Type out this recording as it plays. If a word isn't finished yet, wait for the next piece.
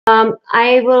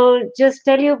I will just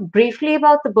tell you briefly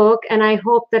about the book, and I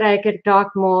hope that I can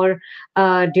talk more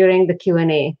during the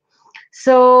Q&A.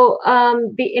 So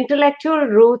the intellectual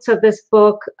roots of this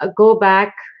book go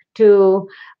back to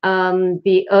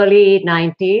the early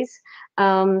 90s.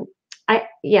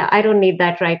 I don't need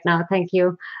that right now. Thank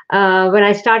you. When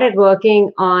I started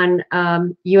working on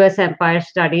US Empire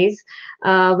Studies,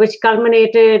 which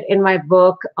culminated in my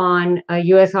book on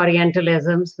US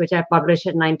Orientalisms, which I published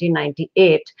in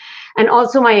 1998, and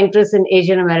also my interest in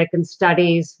Asian American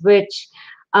studies, which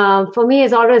for me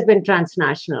has always been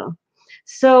transnational.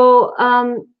 So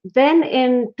then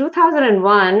in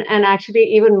 2001, and actually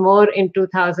even more in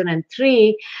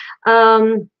 2003,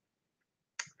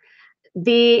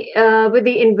 with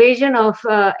the invasion of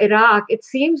Iraq, it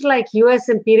seems like U.S.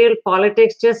 imperial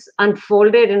politics just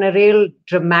unfolded in a real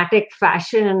dramatic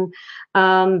fashion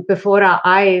before our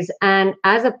eyes. And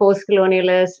as a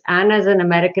post-colonialist and as an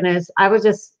Americanist, I was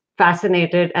just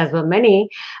fascinated, as were many,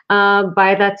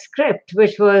 by that script,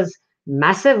 which was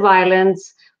massive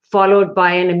violence followed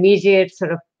by an immediate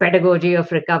sort of pedagogy of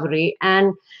recovery.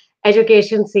 And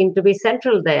education seemed to be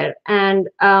central there. And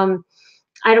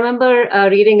I remember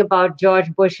reading about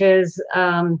George Bush's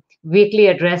weekly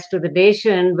address to the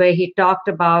nation, where he talked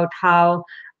about how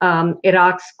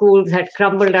Iraq's schools had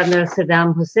crumbled under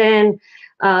Saddam Hussein,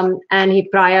 and he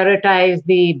prioritized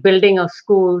the building of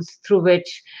schools through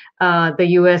which the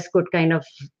US could kind of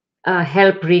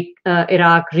help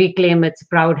Iraq reclaim its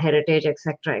proud heritage, et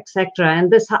cetera, et cetera.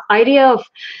 And this idea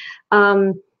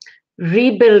of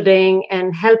rebuilding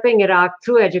and helping Iraq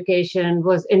through education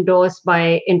was endorsed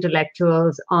by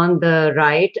intellectuals on the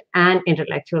right and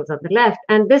intellectuals on the left.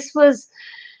 And this was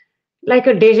like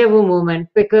a deja vu moment,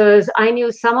 because I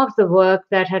knew some of the work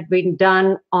that had been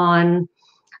done on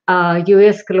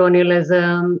US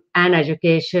colonialism and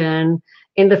education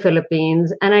in the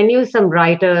Philippines. And I knew some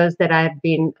writers that I had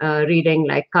been reading,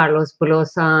 like Carlos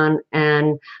Bulosan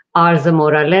and R.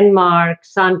 Zamora Lenmark,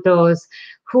 Santos,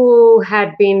 who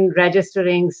had been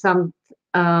registering some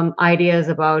ideas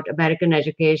about American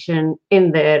education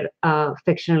in their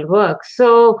fictional work.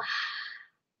 So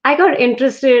I got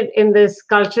interested in this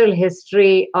cultural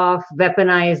history of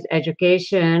weaponized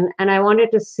education, and I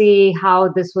wanted to see how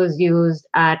this was used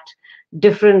at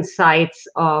different sites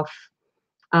of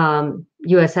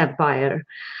US empire.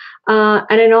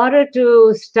 And in order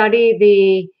to study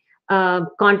the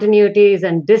continuities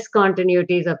and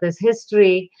discontinuities of this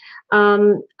history,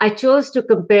 I chose to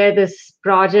compare this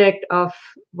project of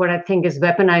what I think is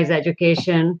weaponized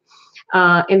education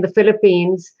in the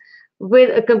Philippines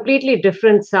with a completely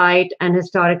different site and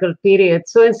historical period.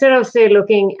 So instead of, say,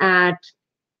 looking at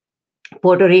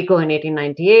Puerto Rico in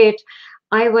 1898,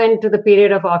 I went to the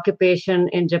period of occupation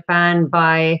in Japan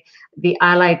by the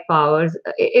Allied powers.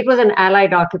 It was an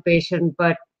Allied occupation,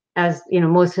 but as you know,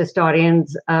 most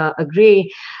historians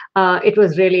agree, it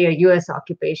was really a US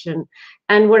occupation.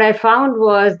 And what I found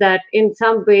was that in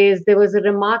some ways there was a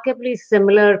remarkably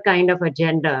similar kind of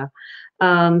agenda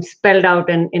spelled out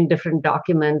in different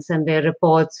documents, and their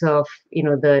reports of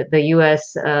the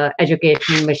US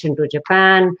educational mission to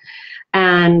Japan,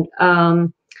 and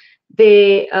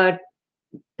they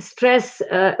stress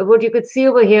what you could see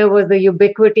over here was the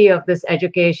ubiquity of this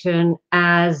education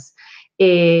as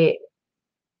an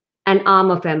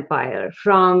arm of empire,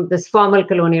 from this formal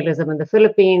colonialism in the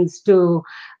Philippines to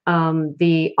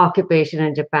the occupation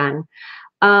in Japan.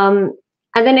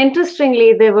 And then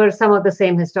interestingly, there were some of the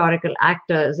same historical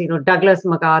actors. Douglas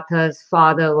MacArthur's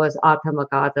father was Arthur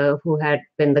MacArthur, who had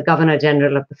been the Governor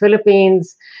General of the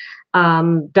Philippines.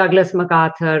 Douglas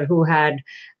MacArthur, who had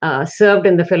served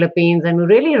in the Philippines and who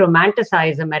really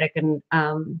romanticized American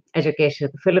education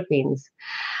in the Philippines.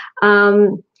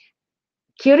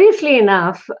 Curiously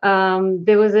enough,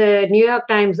 there was a New York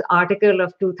Times article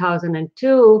of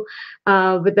 2002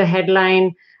 with the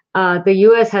headline, "The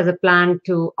US has a plan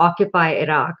to occupy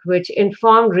Iraq," which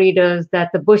informed readers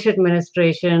that the Bush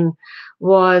administration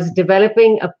was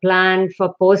developing a plan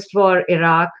for post-war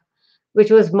Iraq,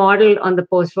 which was modeled on the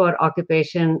post-war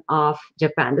occupation of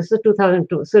Japan. This was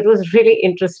 2002. So it was really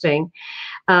interesting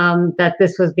that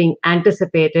this was being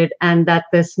anticipated and that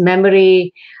this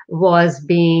memory was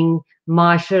being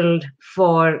marshaled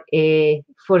for a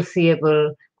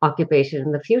foreseeable occupation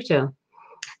in the future.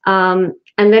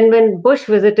 And then when Bush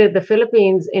visited the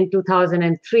Philippines in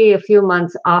 2003, a few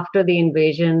months after the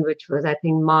invasion, which was, I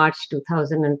think, March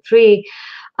 2003,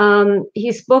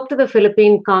 he spoke to the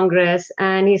Philippine Congress,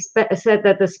 and he said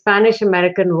that the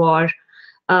Spanish-American War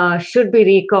should be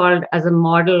recalled as a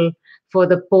model for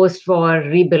the post-war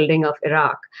rebuilding of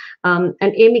Iraq. And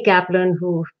Amy Kaplan,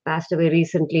 who passed away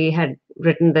recently, had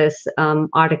written this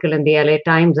article in the LA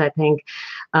Times, I think,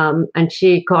 and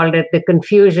she called it the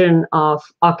confusion of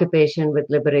occupation with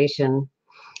liberation.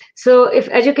 So if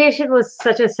education was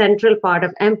such a central part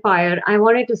of empire, I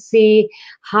wanted to see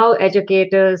how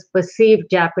educators perceived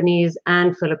Japanese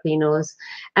and Filipinos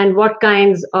and what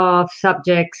kinds of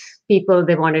subjects, people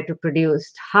they wanted to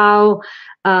produce, how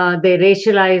they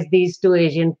racialized these two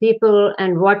Asian people,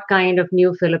 and what kind of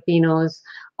new Filipinos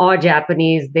or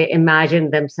Japanese they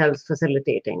imagined themselves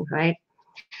facilitating, right?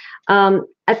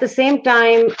 At the same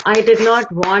time, I did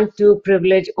not want to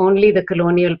privilege only the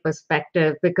colonial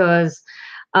perspective because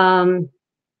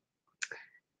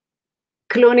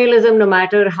colonialism, no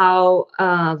matter how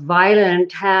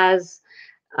violent, has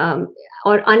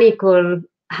or unequal,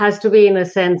 has to be in a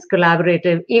sense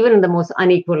collaborative, even in the most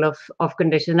unequal of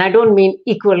conditions. I don't mean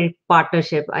equal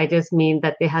partnership. I just mean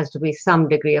that there has to be some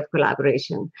degree of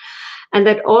collaboration, and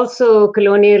that also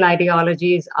colonial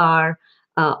ideologies are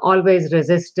always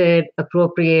resisted,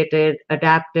 appropriated,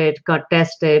 adapted,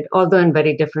 contested, although in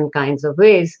very different kinds of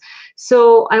ways.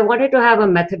 So I wanted to have a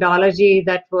methodology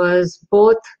that was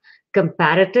both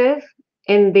comparative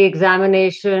in the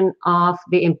examination of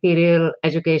the imperial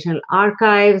educational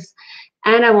archives,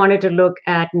 and I wanted to look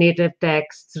at native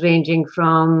texts ranging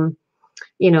from,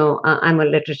 I'm a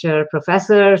literature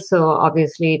professor, so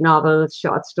obviously novels,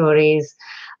 short stories,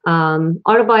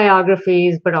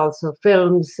 autobiographies, but also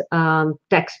films,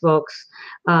 textbooks,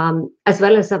 as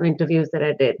well as some interviews that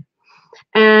I did.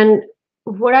 And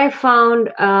what I found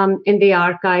in the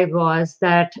archive was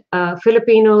that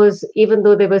Filipinos, even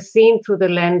though they were seen through the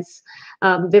lens,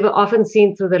 they were often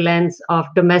seen through the lens of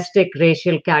domestic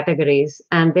racial categories,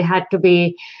 and they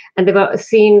were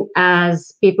seen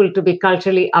as people to be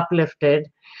culturally uplifted,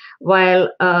 while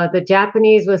the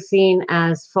Japanese were seen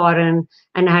as foreign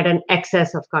and had an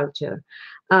excess of culture.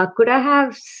 Could I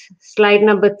have slide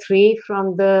number 3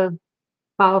 from the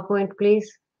PowerPoint, please?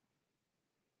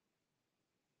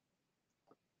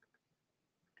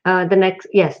 The next,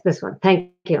 yes, this one. Thank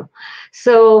you.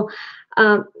 So,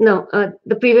 no,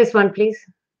 the previous one, please.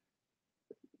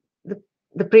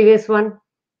 The previous one.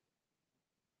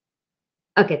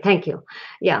 Okay, thank you.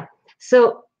 Yeah.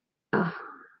 So,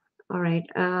 all right.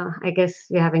 I guess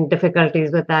we're having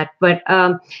difficulties with that. But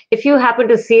if you happen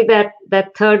to see that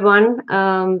third one,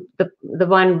 the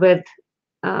one with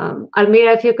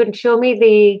Almira, if you could show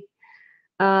me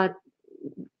the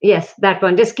yes, that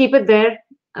one. Just keep it there.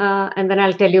 And then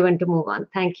I'll tell you when to move on.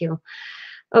 Thank you.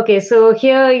 Okay, so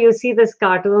here you see this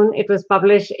cartoon. It was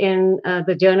published in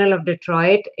the Journal of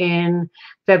Detroit in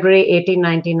February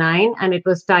 1899, and it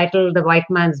was titled The White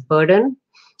Man's Burden.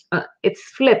 It's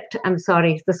flipped. I'm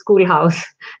sorry, it's the schoolhouse.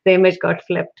 The image got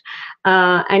flipped.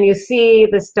 And you see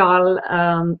this tall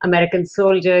American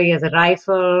soldier. He has a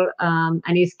rifle,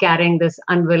 and he's carrying this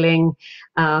unwilling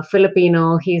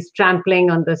Filipino. He's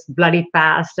trampling on this bloody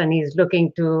past, and he's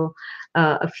looking to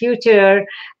a future.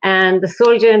 And the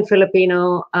soldier and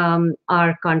Filipino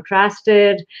are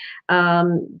contrasted.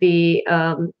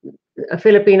 A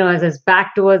Filipino has his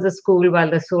back towards the school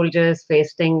while the soldier is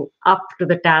facing up to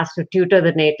the task to tutor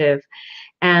the native.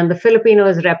 And the Filipino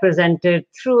is represented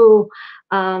through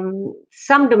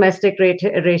some domestic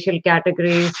racial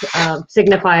categories,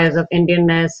 signifiers of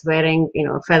Indianness, wearing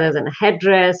feathers and a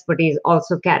headdress, but he's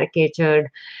also caricatured,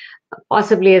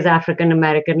 possibly as African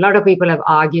American. A lot of people have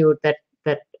argued that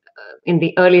in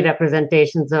the early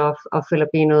representations of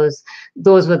Filipinos,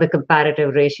 those were the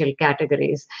comparative racial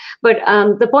categories. But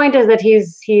the point is that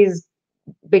he's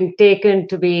being taken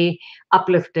to be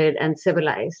uplifted and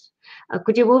civilized.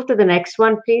 Could you move to the next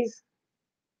one, please?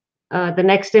 The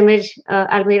next image,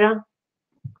 Almira.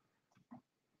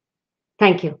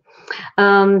 Thank you.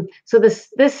 So this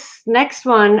next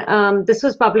one, this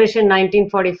was published in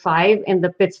 1945 in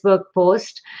the Pittsburgh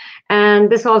Post, and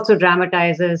this also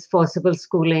dramatizes forcible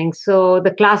schooling. So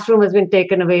the classroom has been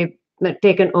taken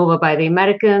over by the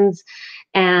Americans,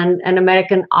 and an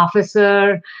American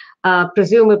officer,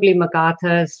 presumably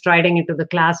MacArthur, striding into the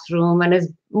classroom, and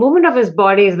his movement of his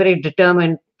body is very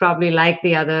determined, probably like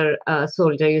the other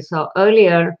soldier you saw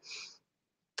earlier.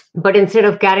 But instead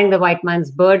of carrying the white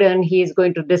man's burden, he's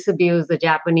going to disabuse the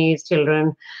Japanese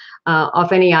children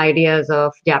of any ideas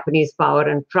of Japanese power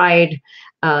and pride.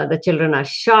 The children are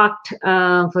shocked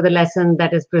for the lesson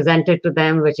that is presented to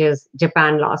them, which is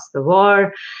Japan lost the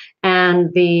war.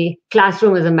 And the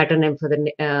classroom is a metonym for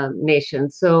the nation.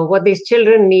 So what these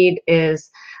children need is,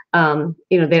 they're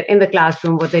in the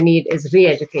classroom, what they need is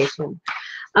re-education.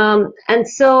 And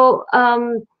so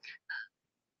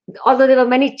although there were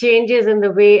many changes in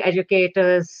the way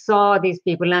educators saw these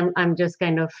people, I'm just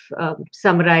kind of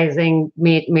summarizing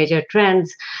major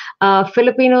trends.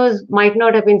 Filipinos might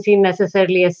not have been seen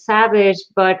necessarily as savage,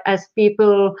 but as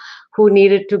people who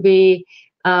needed to be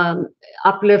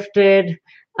uplifted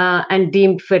and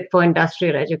deemed fit for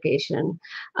industrial education.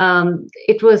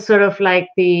 It was sort of like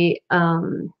they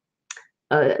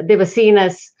were seen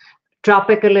as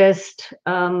tropicalist,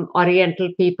 Oriental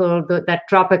people. That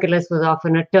tropicalist was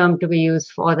often a term to be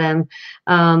used for them.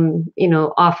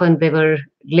 Often they were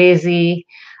lazy,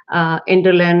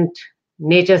 indolent.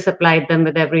 Nature supplied them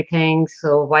with everything,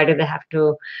 so why do they have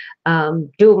to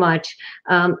do much?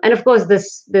 And of course,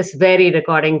 this varied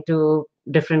according to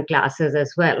different classes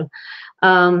as well.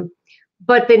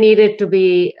 But they needed to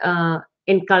be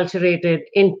enculturated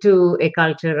into a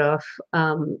culture of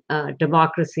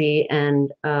democracy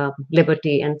and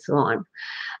liberty and so on.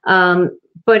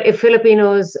 But if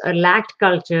Filipinos lacked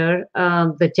culture,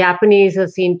 the Japanese are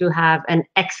seen to have an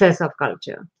excess of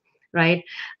culture, right?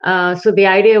 So the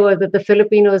idea was that the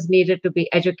Filipinos needed to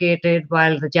be educated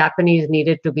while the Japanese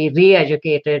needed to be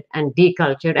re-educated and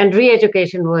decultured. And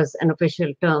re-education was an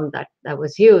official term that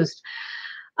was used.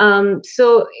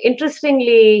 So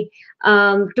interestingly,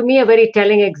 to me, a very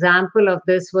telling example of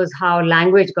this was how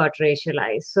language got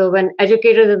racialized. So when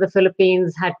educators in the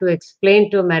Philippines had to explain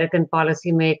to American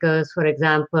policymakers, for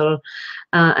example,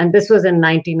 and this was in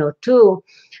 1902,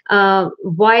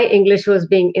 why English was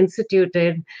being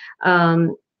instituted,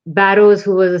 Barrows,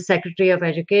 who was the Secretary of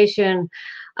Education,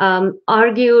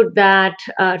 argued that,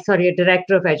 a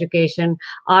director of education,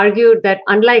 argued that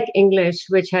unlike English,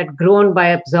 which had grown by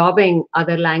absorbing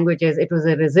other languages, it was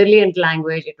a resilient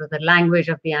language, it was the language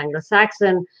of the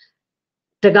Anglo-Saxon.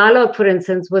 Tagalog, for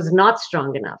instance, was not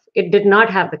strong enough. It did not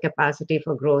have the capacity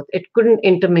for growth. It couldn't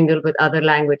intermingle with other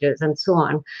languages and so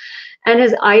on. And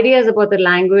his ideas about the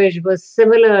language was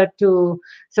similar to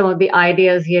some of the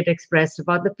ideas he had expressed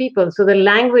about the people. So the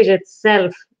language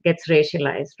itself gets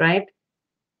racialized, right?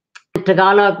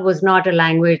 Tagalog was not a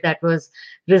language that was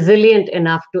resilient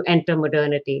enough to enter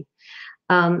modernity.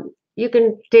 You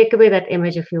can take away that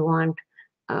image if you want,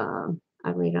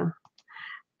 Amira.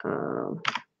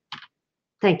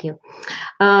 Thank you.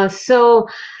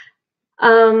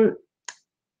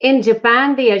 In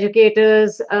Japan, the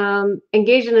educators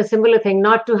engaged in a similar thing,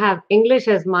 not to have English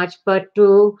as much, but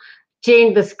to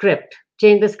change the script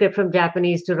from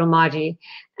Japanese to Romaji.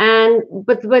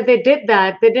 But when they did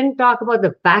that, they didn't talk about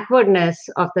the backwardness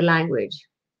of the language,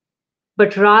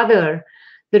 but rather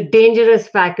the dangerous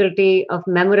faculty of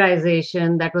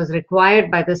memorization that was required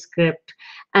by the script,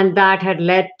 and that had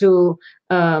led to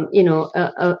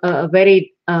a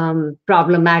very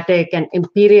problematic and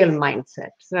imperial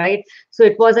mindset, right? So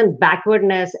it wasn't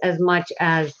backwardness as much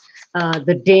as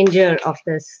the danger of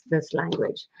this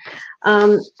language.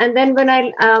 And then when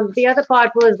the other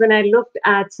part was when I looked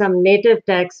at some native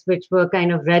texts which were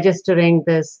kind of registering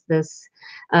this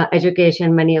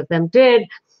education, many of them did,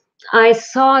 I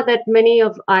saw that many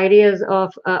of ideas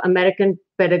of American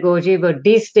pedagogy were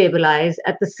destabilized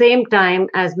at the same time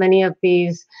as many of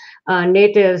these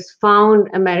natives found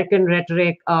American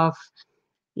rhetoric of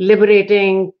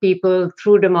liberating people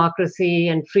through democracy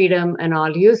and freedom and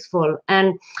all useful.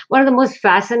 And one of the most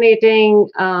fascinating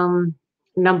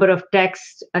number of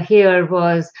texts here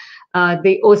was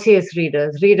the OCS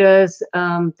readers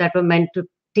that were meant to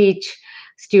teach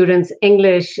students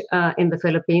English in the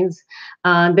Philippines.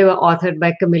 They were authored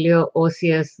by Camilo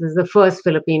Ocius. This is the first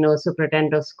Filipino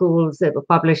superintendent of schools. They were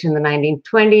published in the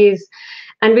 1920s.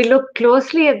 And we look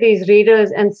closely at these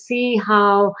readers and see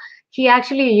how he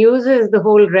actually uses the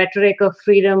whole rhetoric of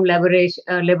freedom,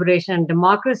 liberation, and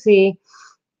democracy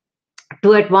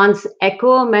to at once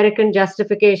echo American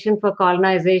justification for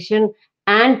colonization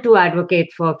and to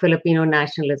advocate for Filipino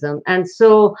nationalism. And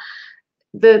so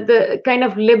the kind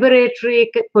of liberatory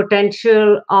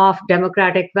potential of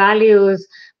democratic values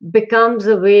becomes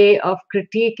a way of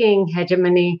critiquing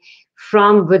hegemony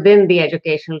from within the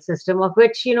educational system, of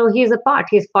which, he's a part.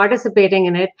 He's participating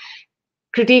in it,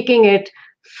 critiquing it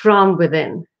from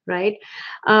within, right?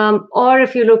 Or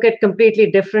if you look at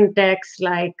completely different texts,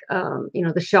 like,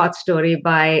 the short story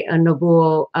by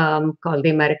Nobuo called The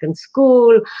American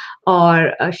School,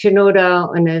 or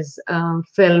Shinoda in his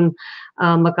film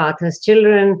MacArthur's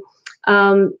Children,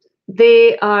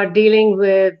 they are dealing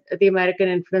with the American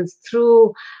influence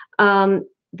through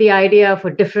the idea of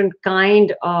a different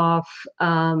kind of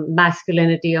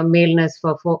masculinity or maleness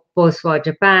for post-war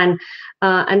Japan,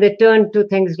 and they turn to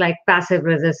things like passive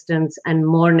resistance and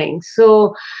mourning.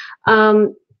 So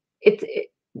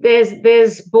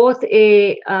there's both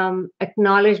a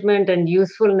acknowledgement and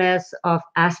usefulness of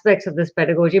aspects of this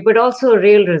pedagogy, but also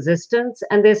real resistance.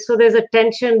 And there's a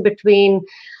tension between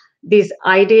these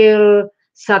ideal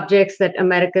subjects that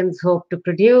Americans hope to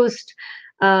produce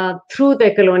through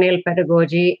their colonial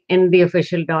pedagogy in the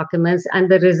official documents, and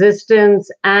the resistance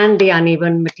and the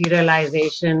uneven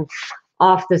materialization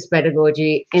of this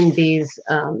pedagogy in these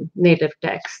native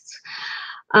texts.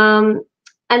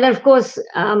 And then, of course,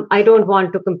 I don't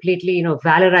want to completely,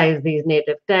 valorize these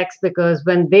native texts, because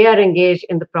when they are engaged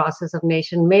in the process of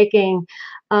nation making,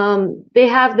 they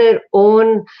have their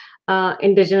own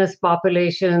indigenous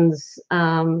populations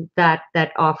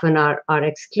that often are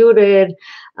excluded,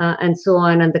 and so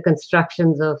on, and the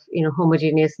constructions of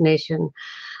homogeneous nation.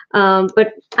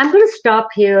 But I'm going to stop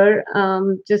here.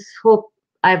 Just hope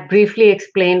I've briefly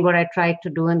explained what I tried to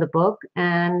do in the book,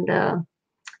 and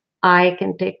I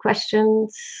can take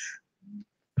questions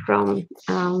from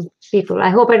people. I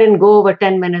hope I didn't go over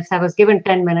 10 minutes. I was given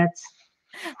 10 minutes.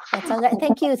 That's all right.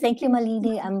 Thank you,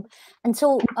 Malini. And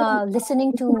so,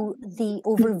 listening to the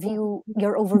overview,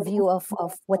 your overview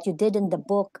of what you did in the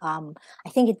book, I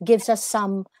think it gives us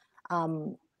some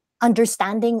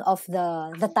understanding of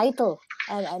the title,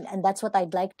 and that's what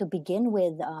I'd like to begin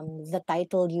with. The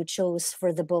title you chose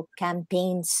for the book,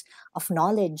 "Campaigns of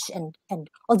Knowledge," and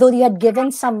although you had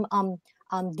given some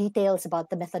details about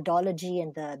the methodology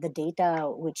and the data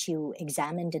which you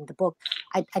examined in the book,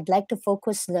 I'd like to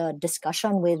focus the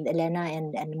discussion with Elena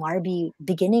and Marby,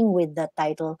 beginning with the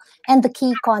title and the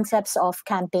key concepts of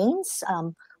campaigns.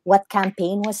 What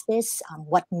campaign was this?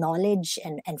 What knowledge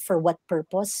and for what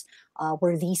purpose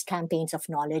were these campaigns of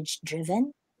knowledge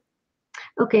driven?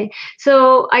 Okay,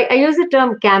 so I use the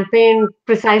term campaign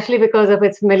precisely because of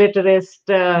its militarist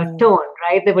tone,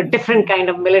 right? There were different kind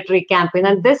of military campaign,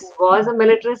 and this was a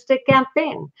militaristic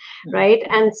campaign, right?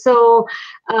 And so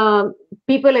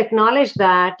people acknowledge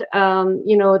that.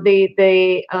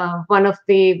 One of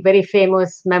the very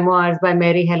famous memoirs by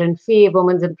Mary Helen Fee, A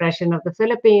Woman's Impression of the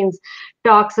Philippines,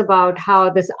 talks about how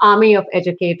this army of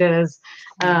educators,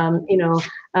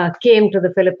 came to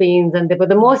the Philippines, and they were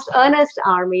the most earnest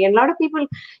army. And a lot of people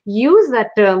use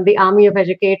that term, the army of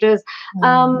educators,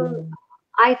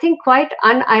 I think quite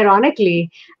unironically,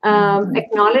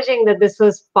 acknowledging that this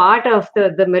was part of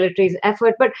the military's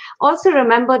effort. But also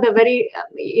remember the very,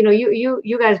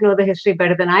 you guys know the history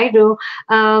better than I do.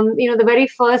 The very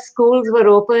first schools were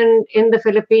opened in the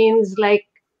Philippines, like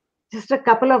just a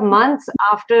couple of months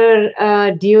after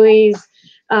Dewey's,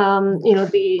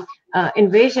 the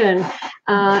invasion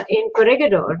in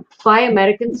Corregidor by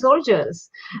American soldiers.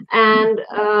 And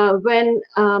when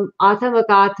Arthur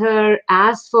MacArthur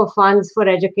asked for funds for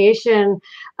education,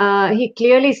 he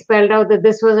clearly spelled out that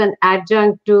this was an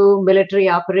adjunct to military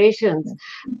operations.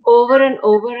 Over and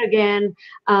over again,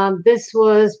 this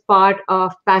was part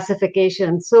of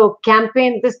pacification. So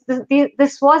campaign,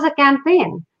 this was a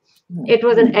campaign. It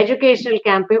was an educational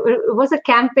campaign. It was a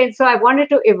campaign. So I wanted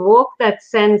to evoke that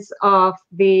sense of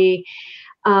the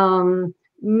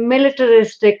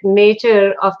militaristic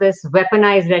nature of this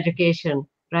weaponized education,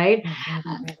 right?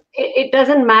 It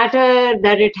doesn't matter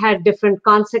that it had different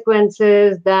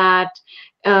consequences, that,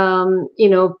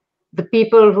 the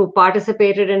people who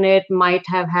participated in it might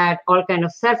have had all kind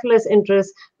of selfless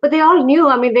interests, but they all knew,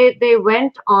 they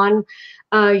went on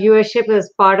US ship as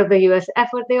part of the US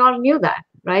effort. They all knew that,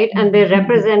 right? And they're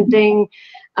representing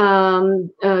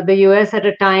the US at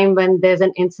a time when there's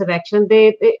an insurrection.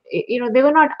 They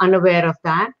were not unaware of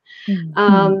that.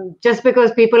 Just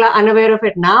because people are unaware of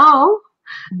it now,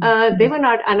 they were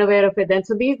not unaware of it then.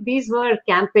 So these were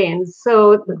campaigns.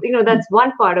 So, that's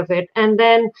one part of it. And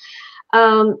then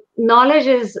knowledge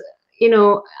is,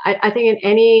 I think in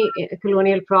any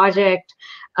colonial project,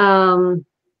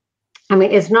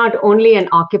 it's not only an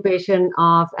occupation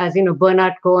of, as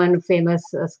Bernard Cohen, famous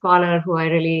scholar who I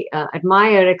really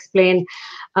admire, explained,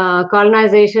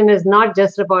 colonization is not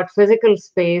just about physical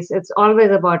space, it's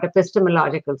always about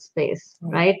epistemological space,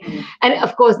 right? And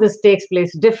of course, this takes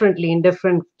place differently in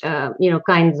different,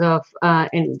 kinds of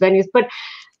in venues. But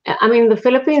the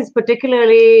Philippines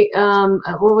particularly,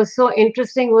 what was so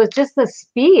interesting was just the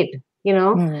speed,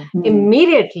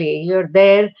 immediately you're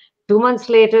there. 2 months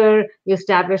later, you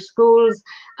establish schools.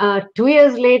 2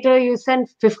 years later, you send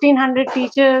 1,500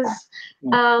 teachers.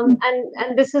 And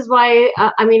this is why,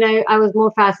 I was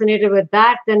more fascinated with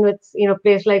that than with, a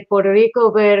place like Puerto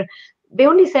Rico, where they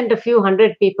only sent a few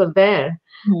hundred people there.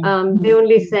 They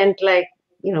only sent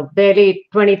barely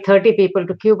 20, 30 people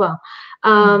to Cuba.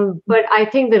 But I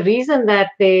think the reason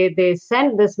that they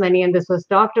sent this many and this was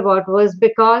talked about was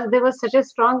because there was such a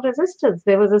strong resistance.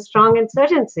 There was a strong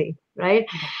insurgency, right?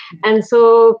 And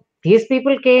so these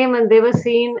people came and they were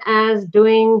seen as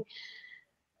doing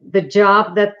the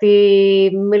job that the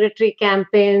military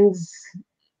campaigns,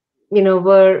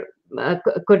 were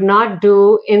could not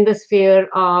do in the sphere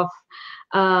of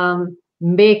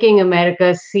making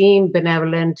America seem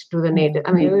benevolent to the native.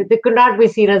 I mean, they could not be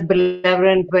seen as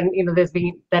benevolent when there's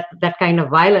been that kind of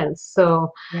violence.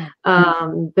 So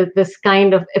this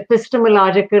kind of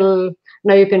epistemological,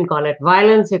 now you can call it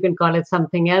violence, you can call it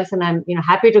something else, and I'm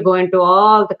happy to go into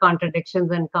all the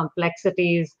contradictions and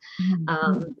complexities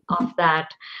of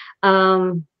that.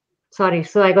 Sorry,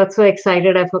 so I got so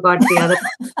excited I forgot the other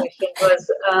question was.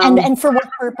 And for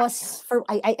what purpose? For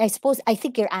I suppose I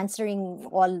think you're answering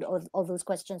all those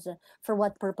questions. For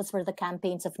what purpose were the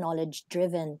campaigns of knowledge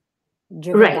driven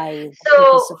Right. by the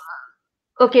So purpose of?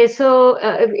 okay, so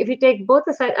if you take both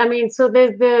the sides, I mean, so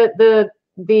there's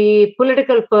the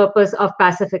political purpose of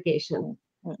pacification.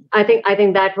 I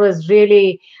think that was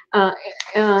really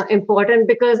important,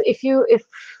 because if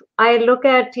I look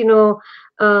at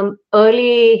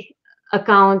early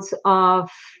accounts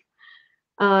of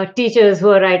teachers who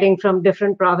are writing from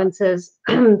different provinces.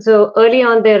 So early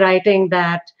on, they're writing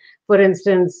that, for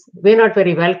instance, we're not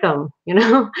very welcome.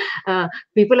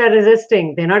 People are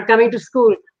resisting. They're not coming to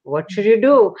school. What should you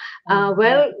do?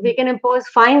 Well, we can impose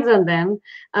fines on them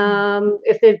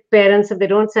if their parents, if they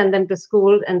don't send them to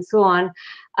school, and so on.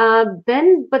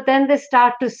 But then they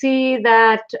start to see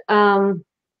that.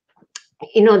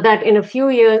 That in a few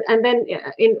years, and then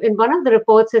in one of the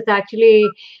reports, it's actually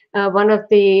one of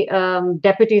the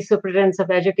deputy superintendents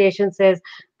of education says,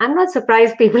 I'm not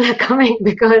surprised people are coming,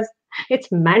 because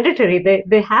it's mandatory.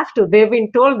 They have to. They've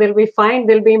been told they'll be fined,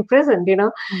 they'll be imprisoned,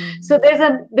 So there's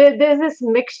this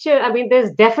mixture. I mean, there's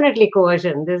definitely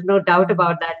coercion. There's no doubt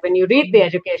about that. When you read the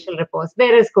educational reports,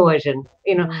 there is coercion,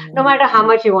 no matter how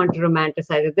much you want to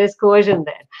romanticize it, there's coercion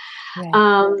there.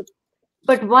 Right.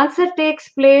 But once it takes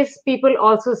place, people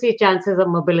also see chances of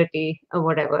mobility or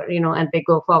whatever, and they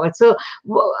go forward. So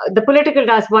the political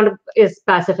task one is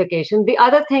pacification. The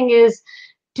other thing is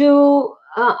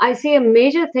I see a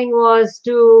major thing was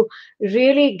to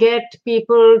really get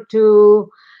people to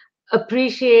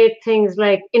appreciate things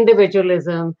like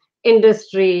individualism,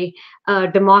 industry,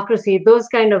 democracy, those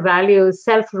kind of values,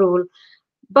 self-rule,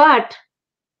 but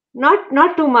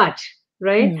not too much.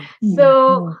 Right.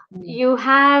 So you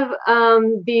have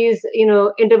these,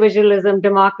 individualism,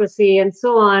 democracy, and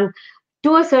so on,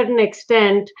 to a certain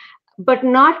extent, but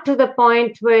not to the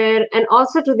point where, and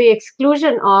also to the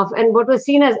exclusion of, and what was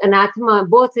seen as anathema,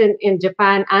 both in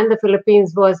Japan and the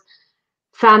Philippines, was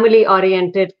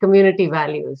family-oriented community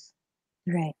values.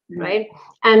 Right. Right.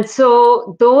 And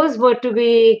so those were to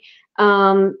be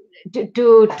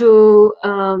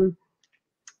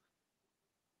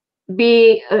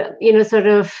be sort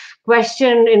of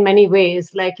questioned in many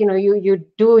ways, like you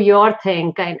do your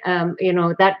thing, kind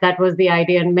that was the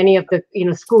idea, and many of the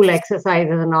school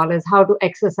exercises and all is how to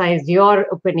exercise your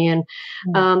opinion,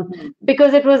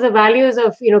 because it was the values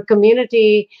of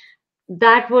community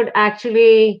that would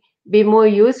actually be more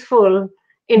useful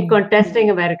in contesting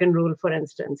American rule, for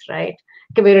instance, right?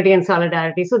 Community and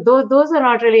solidarity. So those are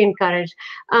not really encouraged.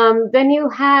 Then you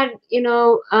had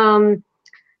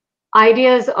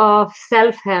ideas of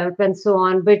self-help and so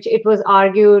on, which it was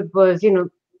argued was,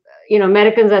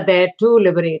 Americans are there to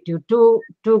liberate you, to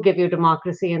give you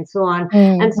democracy and so on.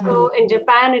 And so in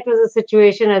Japan, it was a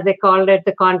situation, as they called it,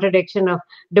 the contradiction of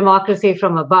democracy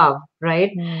from above,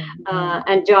 right?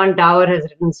 And John Dower has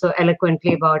written so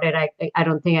eloquently about it. I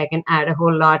don't think I can add a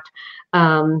whole lot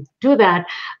to that.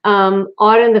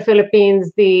 Or in the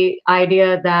Philippines, the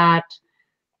idea that,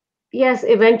 yes,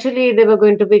 eventually they were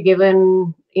going to be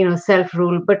given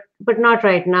self-rule, but not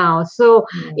right now. So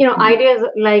ideas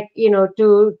like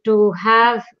to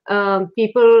have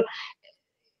people,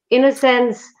 in a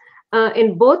sense,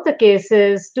 in both the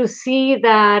cases, to see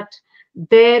that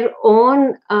their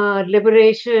own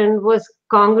liberation was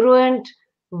congruent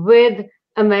with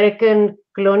American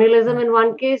colonialism in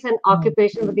one case and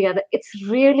occupation with the other. It's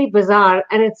really bizarre,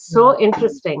 and it's so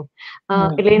interesting.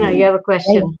 Elena, you have a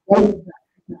question?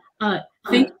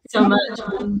 Thank you so much.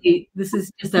 This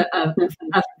is just a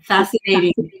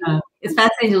fascinating. It's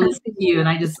fascinating to listen to you, and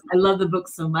I love the book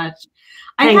so much.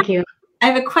 Thank you. I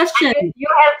have a question. You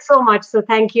helped so much, so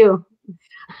thank you.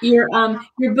 Your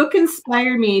book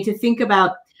inspired me to think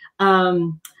about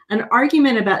an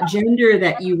argument about gender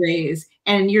that you raise,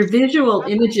 and your visual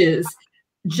images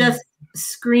just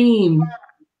scream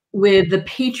with the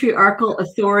patriarchal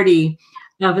authority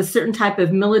a certain type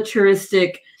of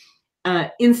militaristic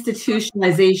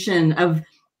institutionalization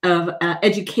of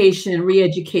education,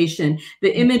 re-education.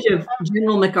 The image of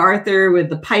General MacArthur with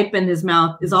the pipe in his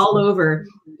mouth is all over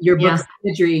your book's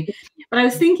imagery. But I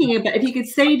was thinking about if you could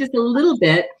say just a little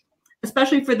bit,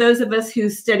 especially for those of us who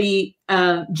study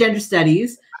gender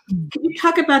studies, can you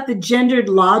talk about the gendered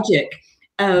logic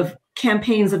of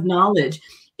campaigns of knowledge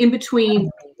in between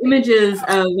images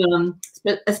of,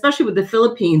 especially with the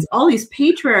Philippines, all these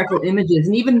patriarchal images,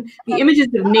 and even the images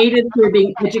of natives who are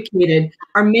being educated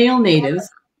are male natives.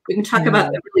 We can talk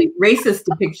about the really racist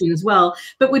depiction as well.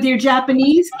 But with your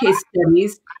Japanese case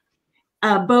studies,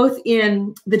 both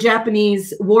in the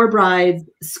Japanese War Brides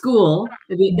School,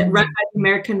 run by the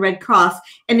American Red Cross,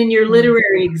 and in your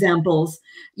literary examples,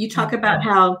 you talk about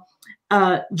how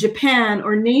Japan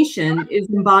or nation is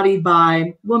embodied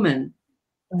by woman.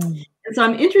 And so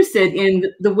I'm interested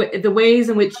in the ways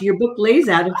in which your book lays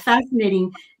out a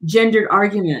fascinating gendered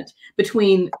argument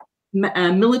between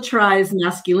militarized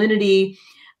masculinity,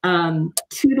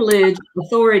 tutelage,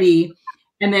 authority,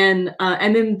 and then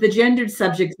the gendered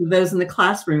subjects of those in the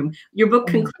classroom. Your book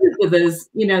concludes with those,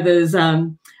 those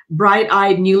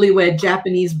bright-eyed newlywed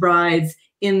Japanese brides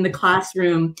in the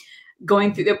classroom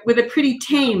going through with a pretty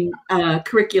tame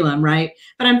curriculum, right?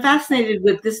 But I'm fascinated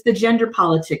with the gender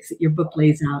politics that your book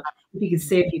lays out. If you could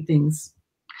say a few things.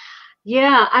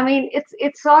 Yeah, I mean,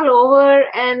 it's all over,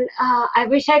 and I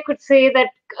wish I could say that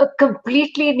a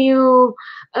completely new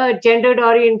gendered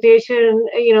orientation,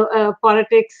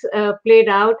 politics played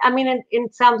out. I mean, in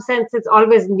some sense, it's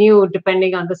always new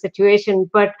depending on the situation,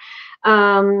 but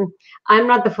I'm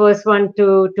not the first one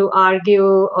to argue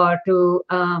or to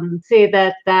say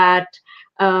that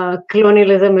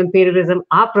colonialism, imperialism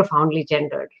are profoundly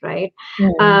gendered, right?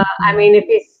 I mean, if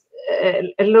we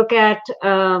look at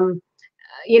the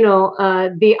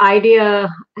idea,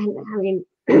 and I mean,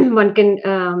 one can,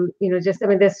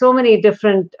 there's so many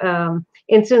different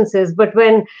instances, but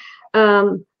when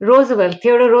Theodore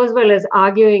Roosevelt is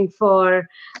arguing for,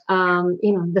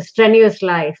 the strenuous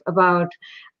life about,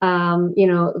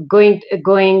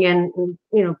 going and,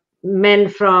 men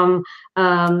from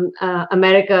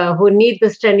America who need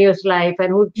the strenuous life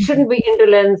and who shouldn't be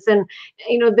indolent, and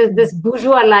this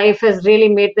bourgeois life has really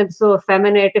made them so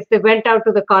effeminate. If they went out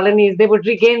to the colonies, they would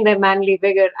regain their manly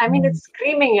vigor. I mean, it's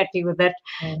screaming at you that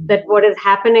what is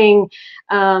happening,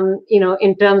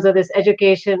 in terms of this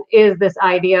education is this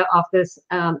idea of this,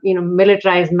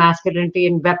 militarized masculinity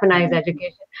and weaponized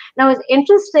education. Now, it's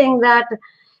interesting that,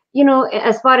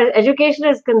 as far as education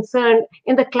is concerned,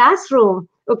 in the classroom,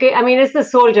 okay, I mean, it's the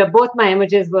soldier. Both my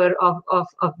images were of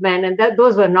men, and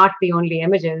those were not the only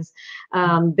images.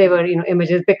 They were,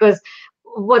 images, because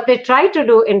what they try to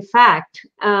do, in fact,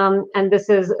 and this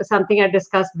is something I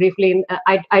discussed briefly,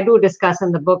 I do discuss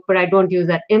in the book, but I don't use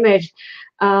that image.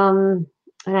 And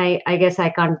I guess I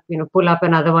can't, pull up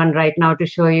another one right now to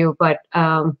show you, but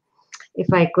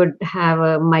if I could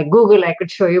have my Google, I could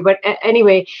show you. But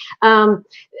anyway,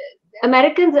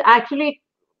 Americans actually,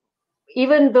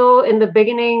 even though in the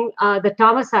beginning, the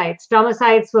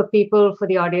Thomasites were people, for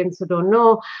the audience who don't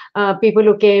know, people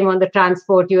who came on the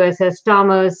transport USS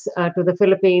Thomas to the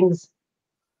Philippines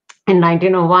in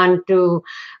 1901 to,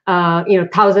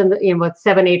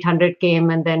 700-800 came,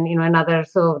 and then, another,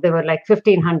 so there were like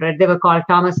 1,500. They were called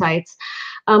Thomasites.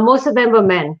 Most of them were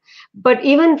men. But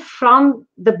even from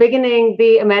the beginning,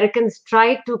 the Americans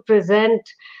tried to present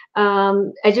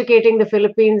educating the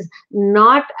Philippines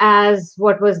not as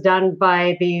what was done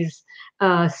by these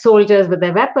soldiers with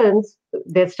their weapons.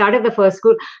 They started the first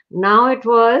school. Now it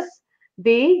was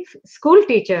the school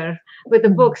teacher with the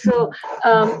book. So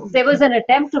there was an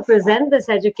attempt to present this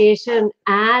education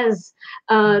as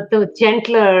the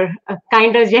gentler,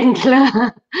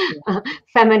 gentler,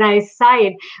 feminized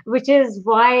side, which is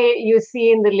why you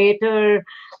see in the later,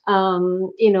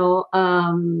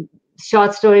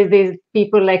 short stories, these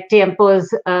people like Tiempo's,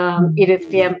 Edith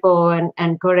Tiempo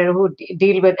and Correa, who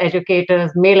deal with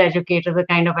educators, male educators, the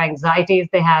kind of anxieties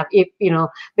they have,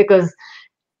 because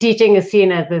teaching is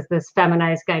seen as this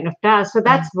feminized kind of task. So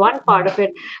that's one part of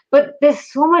it. But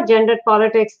there's so much gendered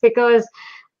politics, because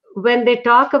when they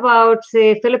talk about,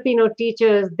 say, Filipino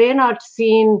teachers, they're not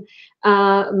seen,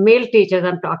 male teachers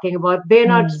I'm talking about, they're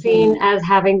not seen as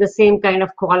having the same kind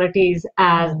of qualities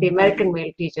as the American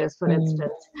male teachers, for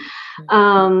instance.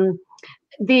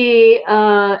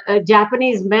 The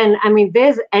Japanese men, I mean,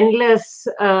 there's endless,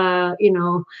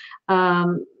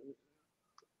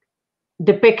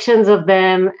 depictions of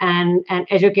them and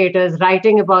educators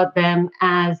writing about them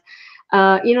as,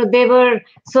 they were,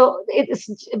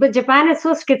 but Japan is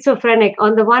so schizophrenic.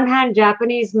 On the one hand,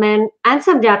 Japanese men and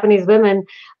some Japanese women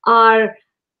are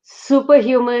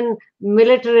superhuman,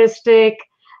 militaristic,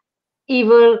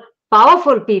 evil,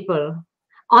 powerful people.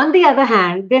 On the other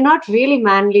hand, they're not really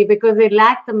manly because they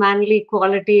lack the manly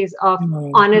qualities of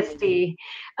honesty,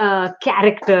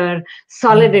 character,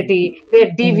 solidity.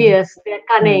 They're devious, they're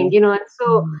cunning, and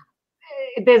so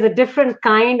there's a different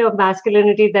kind of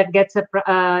masculinity that gets,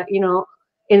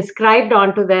 inscribed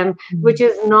onto them, which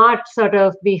is not sort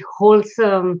of the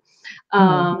wholesome,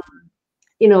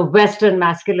 Western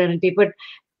masculinity. But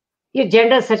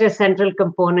gender is such a central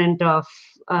component of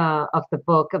the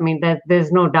book. I mean,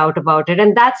 there's no doubt about it,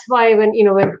 and that's why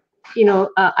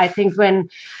I think when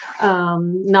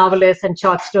novelists and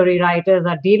short story writers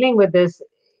are dealing with this,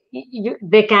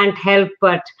 they can't help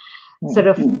but sort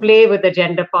of play with the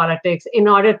gender politics in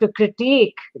order to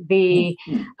critique the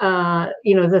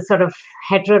sort of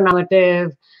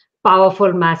heteronormative,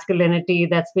 powerful masculinity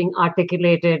that's being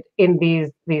articulated in these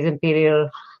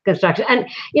imperial construction. And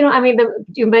I mean,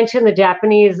 you mentioned the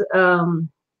Japanese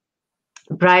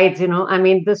brides. I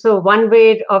mean, so one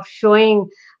way of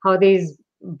showing how these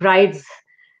brides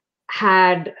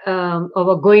had or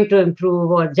were going to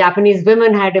improve, or Japanese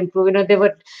women had improved.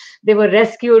 They were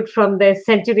rescued from their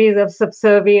centuries of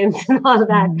subservience and all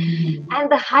that. And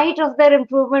the height of their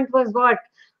improvement was what?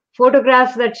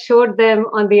 Photographs that showed them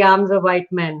on the arms of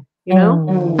white men.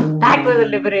 That was a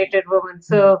liberated woman.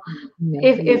 So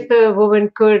if the woman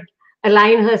could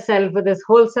align herself with this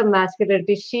wholesome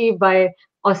masculinity, she by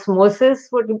osmosis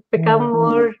would become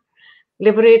more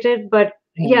liberated. But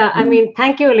yeah, I mean,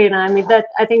 thank you, Elena. I mean,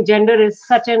 I think gender is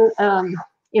such an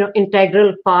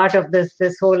integral part of this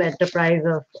whole enterprise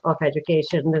of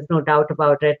education. There's no doubt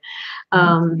about it.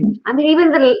 I mean,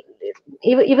 even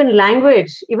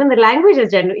language, even the language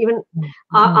is gender. Even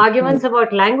arguments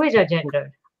about language are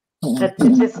gendered.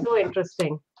 It's just so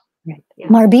interesting. Yeah.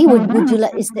 Marby, would you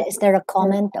like? Is there a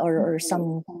comment or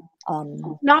some?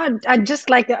 No, I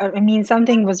just like. I mean,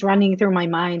 something was running through my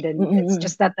mind, and it's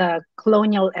just that the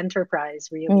colonial enterprise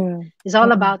really is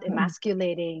all about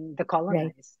emasculating the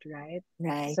colonized, right?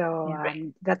 Right. So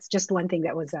that's just one thing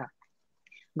that was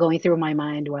going through my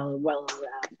mind while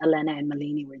Elena and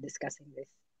Malini were discussing this.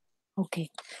 Okay,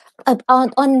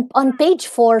 on page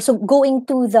 4. So going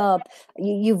to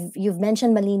you've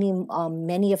mentioned, Malini,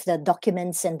 many of the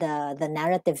documents and the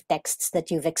narrative texts that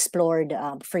you've explored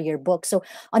for your book. So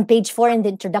on page 4 in the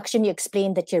introduction, you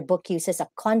explained that your book uses a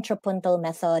contrapuntal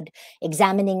method,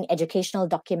 examining educational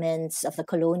documents of the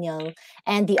colonial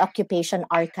and the occupation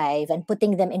archive and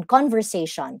putting them in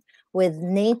conversation with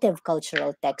native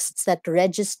cultural texts that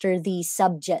register the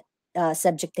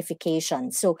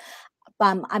subjectification. So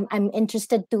I'm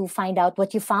interested to find out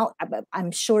what you found.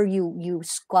 I'm sure you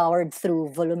scoured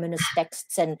through voluminous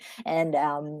texts and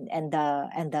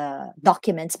the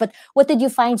documents. But what did you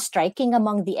find striking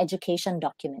among the education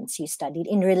documents you studied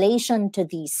in relation to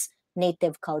these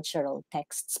native cultural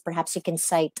texts? Perhaps you can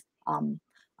cite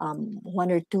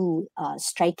one or two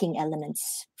striking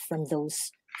elements from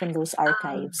those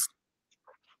archives.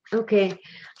 Okay.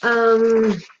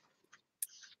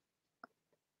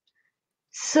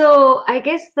 So I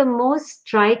guess the most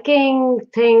striking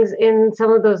things in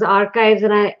some of those archives,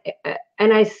 and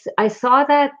I saw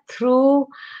that through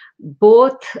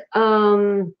both,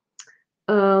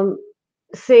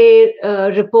 say,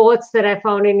 reports that I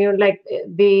found in like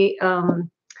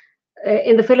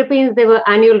in the Philippines, there were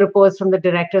annual reports from the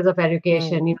directors of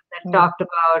education, that talked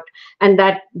about, and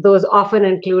that those often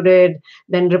included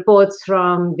then reports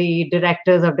from the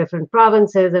directors of different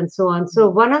provinces and so on. So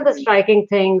one of the striking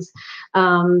things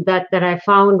that I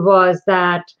found was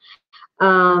that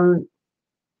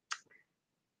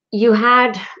you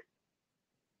had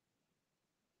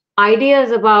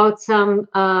ideas about some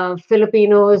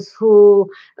Filipinos who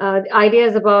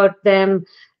ideas about them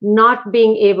not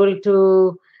being able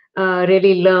to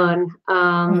really learn,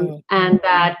 and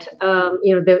that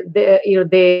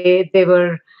they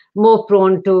were more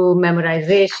prone to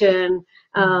memorization.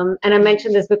 And I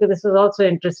mentioned this because this was also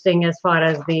interesting as far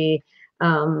as the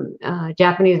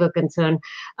Japanese were concerned.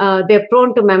 They're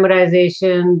prone to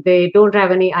memorization. They don't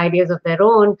have any ideas of their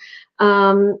own.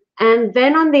 And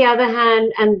then on the other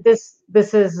hand, and this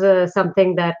is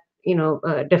something that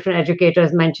different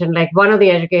educators mentioned. Like one of the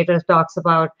educators talks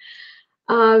about,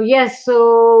 yes,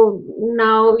 so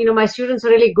now my students are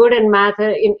really good in math,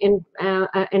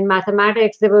 in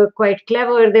mathematics. They were quite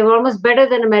clever. They were almost better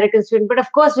than American students. But of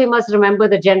course, we must remember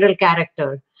the general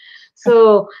character.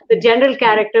 So the general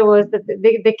character was that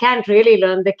they can't really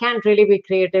learn. They can't really be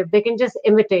creative. They can just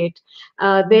imitate.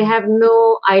 They have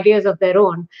no ideas of their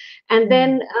own. And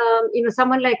then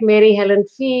someone like Mary Helen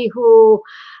Fee, who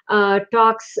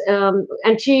talks,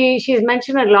 and she's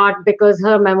mentioned a lot because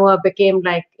her memoir became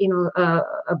like,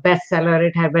 a bestseller.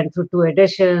 It had went through 2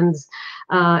 editions.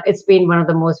 It's been one of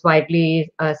the most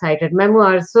widely cited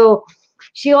memoirs. So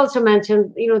she also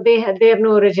mentioned, they have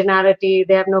no originality,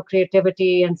 they have no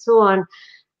creativity, and so on.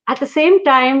 At the same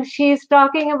time, she's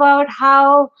talking about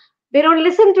how they don't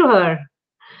listen to her.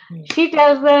 She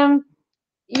tells them,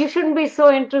 you shouldn't be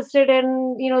so interested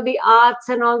in, the arts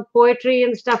and all, poetry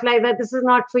and stuff like that. This is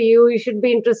not for you. You should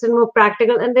be interested in more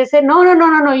practical. And they say, no,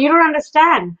 you don't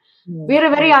understand. We're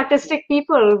a very artistic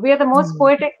people. We are the most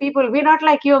poetic people. We're not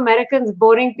like you Americans,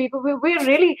 boring people. We're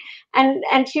really,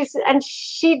 and she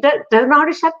doesn't know how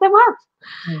to shut them up.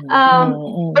 But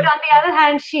on the other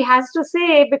hand, she has to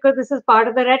say, because this is part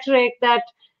of the rhetoric, that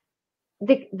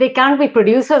they can't be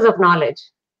producers of knowledge.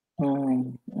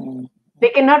 They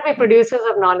cannot be producers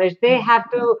of knowledge. They have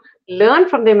to learn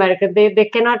from the Americans. They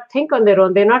cannot think on their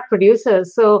own. They're not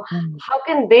producers. So how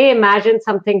can they imagine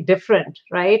something different,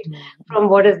 right, from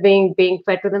what is being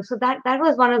fed to them? So that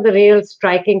was one of the real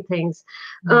striking things.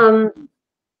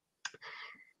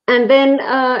 And then,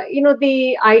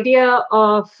 the idea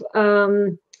of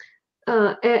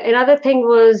another thing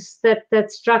was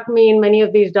that struck me in many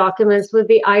of these documents was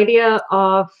the idea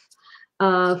of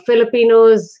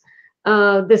Filipinos.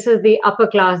 This is the upper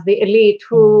class, the elite,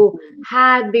 who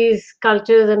had these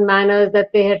cultures and manners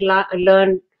that they had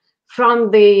learned from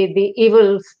the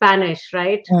evil Spanish,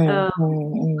 right?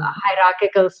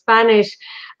 Hierarchical Spanish.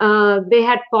 They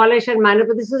had polish and manner,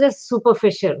 but this was just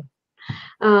superficial.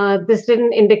 This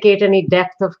didn't indicate any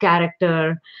depth of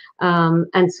character,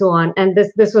 and so on. And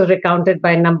this was recounted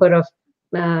by a number of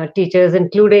teachers,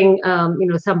 including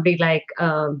somebody like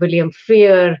William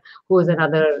Freer, who is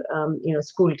another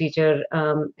school teacher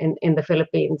in the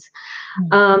Philippines.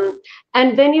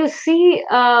 And then you see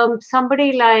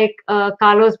somebody like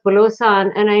Carlos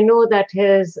Bulosan, and I know that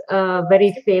his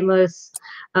very famous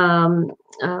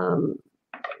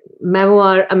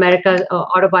memoir,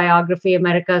 autobiography,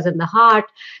 America's in the Heart,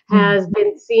 has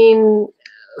been seen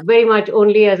very much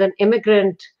only as an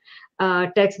immigrant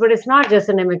text, but it's not just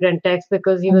an immigrant text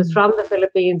because he was from the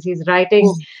Philippines. He's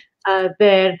writing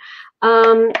there,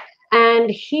 and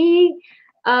he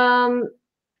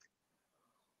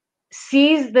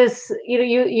sees this.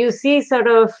 You see sort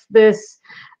of this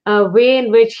way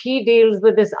in which he deals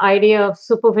with this idea of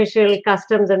superficial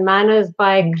customs and manners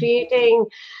by creating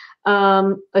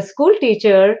a school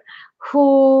teacher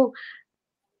who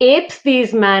apes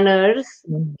these manners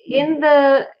when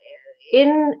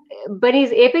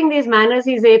he's aping these manners,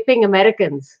 he's aping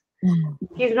Americans.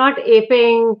 He's not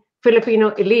aping Filipino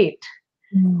elite,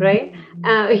 right?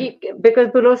 Because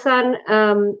Bulosan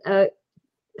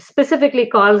specifically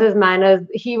calls his manners,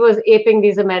 he was aping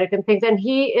these American things, and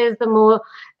he is the more,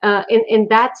 in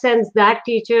that sense, that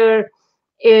teacher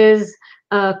is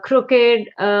crooked,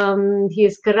 he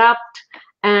is corrupt,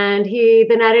 and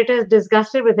the narrator is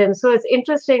disgusted with him. So it's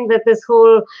interesting that this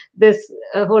whole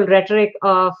rhetoric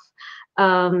of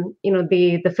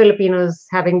the Filipinos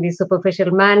having these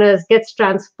superficial manners gets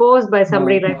transposed by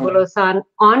somebody like Bulosan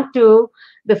onto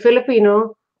the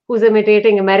Filipino who's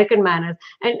imitating American manners.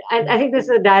 And I think this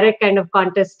is a direct kind of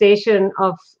contestation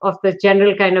of the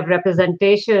general kind of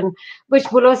representation, which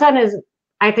Bulosan is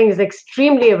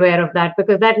extremely aware of that,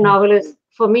 because that novel is,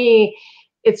 for me,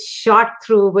 it's shot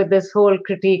through with this whole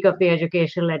critique of the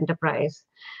educational enterprise.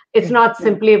 It's not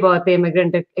simply about the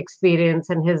immigrant experience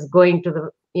and his going to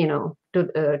the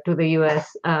to the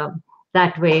US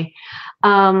that way.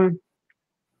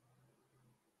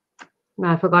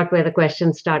 I forgot where the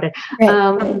question started.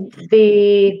 What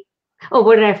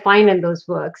did I find in those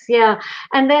works? Yeah,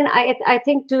 and then I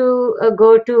think to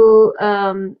go to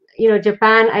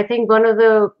Japan, I think one of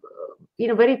the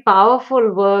very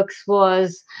powerful works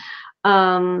was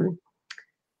the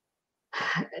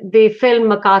film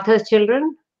MacArthur's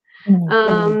Children,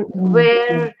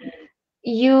 where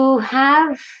you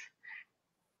have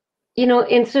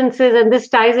instances, and this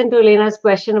ties into Elena's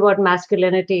question about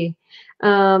masculinity,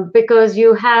 because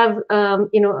you have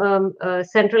a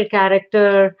central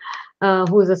character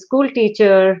who's a school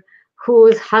teacher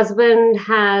whose husband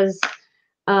has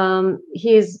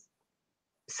he's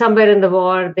somewhere in the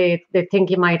war. They think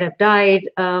he might have died.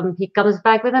 He comes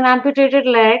back with an amputated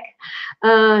leg,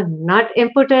 not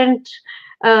impotent,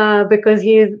 because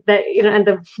he's and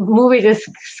the movie just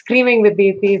screaming with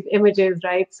these images,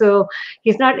 right? So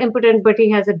he's not impotent, but he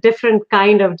has a different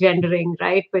kind of gendering,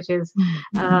 right, which is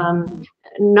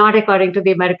not according to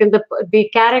the American. The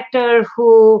character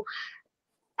who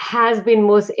has been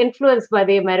most influenced by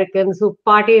the Americans, who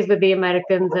parties with the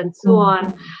Americans and so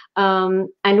on,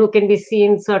 and who can be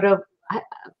seen sort of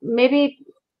maybe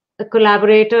a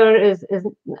collaborator is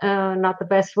not the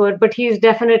best word, but he's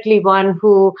definitely one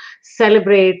who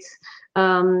celebrates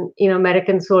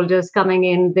American soldiers coming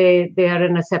in. They are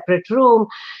in a separate room,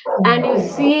 and you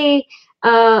see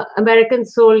American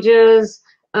soldiers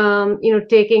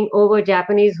taking over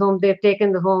Japanese home. They've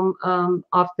taken the home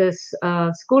of this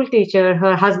school teacher.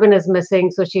 Her husband is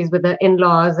missing, so she's with the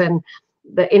in-laws, and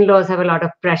the in-laws have a lot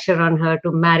of pressure on her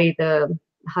to marry the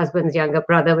husband's younger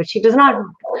brother, which she does not.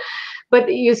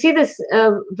 But you see this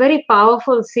very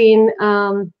powerful scene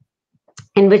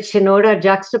in which Shinoda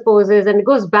juxtaposes, and it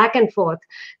goes back and forth.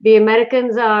 The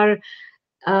Americans are,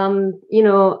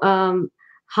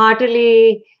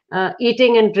 heartily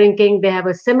eating and drinking. They have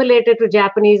assimilated to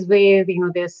Japanese ways.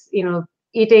 They're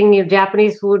eating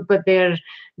Japanese food, but they're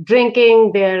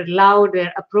drinking. They're loud.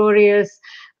 They're uproarious.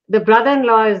 The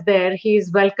brother-in-law is there.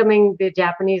 He's welcoming the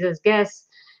Japanese as guests.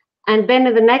 And then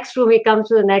in the next room, he comes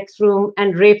to the next room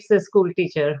and rapes the school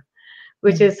teacher,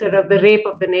 which is sort of the rape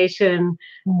of the nation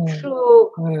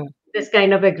through this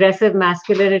kind of aggressive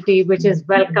masculinity, which is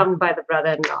welcomed by the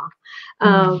brother-in-law,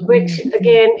 which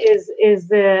again is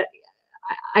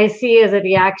I see as a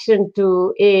reaction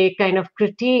to a kind of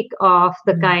critique of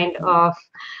the kind of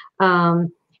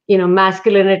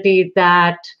masculinity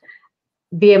that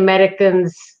the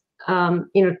Americans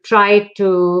tried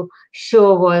to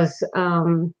show was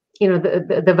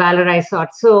the valor I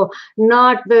sought. So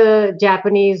not the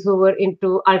Japanese who were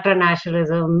into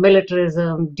ultranationalism,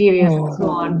 militarism, devious, and so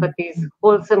on, but these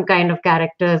wholesome kind of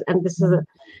characters. And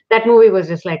that movie was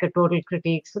just like a total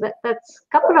critique. So that's a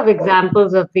couple of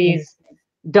examples of these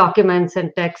documents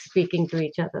and texts speaking to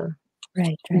each other.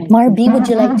 Right. Marby, would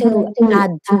you like to add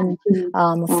to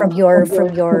from your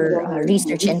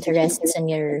research interests and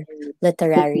your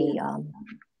literary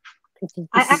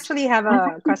I actually have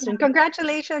a question.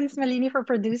 Congratulations, Malini, for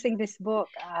producing this book.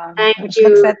 Thank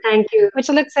you. Which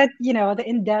looks at the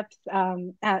in-depth,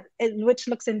 which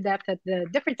looks in depth at the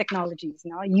different technologies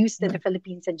used in the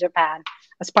Philippines and Japan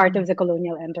as part of the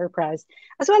colonial enterprise,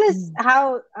 as well as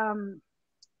how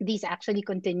these actually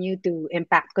continue to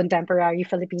impact contemporary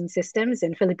Philippine systems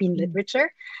and Philippine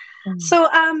literature. So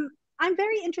I'm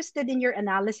very interested in your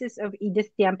analysis of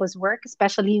Edith Tiempo's work,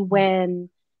 especially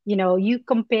when you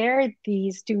compare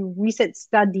these two recent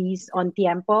studies on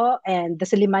Tiempo and the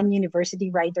Silliman University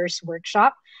Writers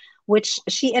Workshop, which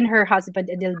she and her husband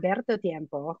Edilberto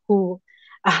Tiempo, who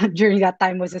during that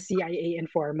time was a CIA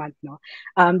informant,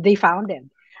 they founded.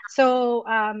 So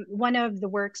one of the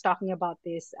works talking about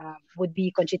this would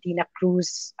be Conchitina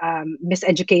Cruz's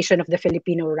Miseducation of the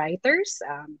Filipino Writers.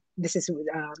 This is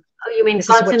you mean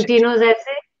Constantino's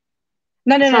essay?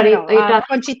 No.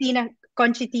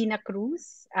 Conchitina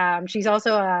Cruz. She's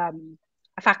also a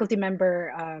faculty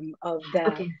member of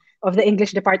the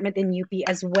English department in UP,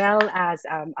 as well as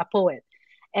a poet.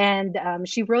 And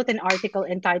she wrote an article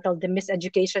entitled The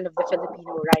Miseducation of the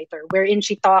Filipino Writer, wherein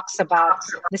she talks about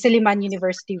the Silliman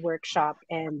University Workshop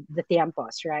and the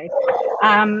Tiempos, right?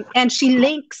 And she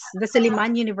links the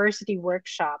Silliman University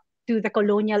Workshop to the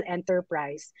colonial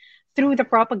enterprise through the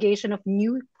propagation of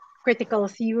new critical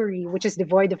theory, which is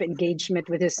devoid of engagement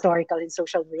with historical and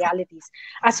social realities,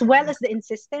 as well as the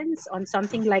insistence on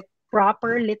something like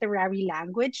proper literary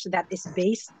language that is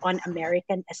based on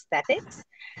American aesthetics,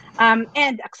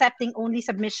 and accepting only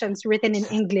submissions written in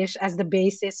English as the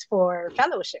basis for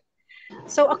fellowship.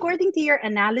 So according to your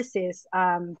analysis,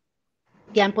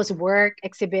 Tiempo's work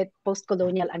exhibit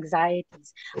post-colonial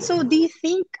anxieties. So do you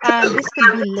think this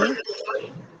could be linked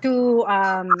to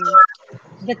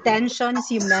the tensions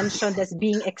you mentioned as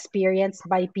being experienced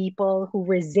by people who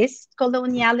resist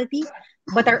coloniality,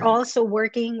 but are also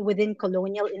working within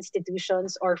colonial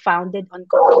institutions or founded on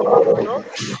colonial models?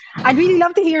 I'd really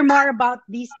love to hear more about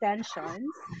these tensions,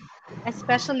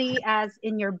 especially as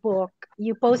in your book,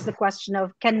 you pose the question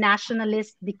of, can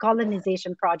nationalist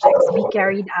decolonization projects be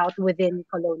carried out within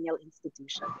colonial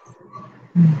institutions?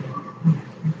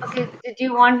 Okay, did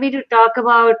you want me to talk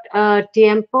about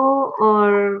Tiempo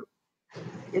or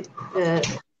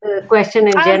the question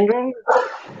in general?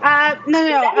 No.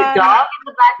 A dog in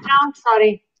the background?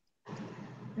 Sorry.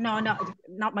 No,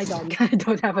 not my dog. I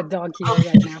don't have a dog here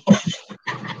right now.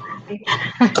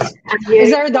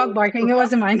 Is there a dog barking? It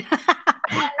wasn't mine.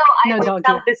 No, dog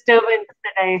some disturbance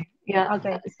that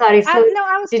Okay. Sorry. So no,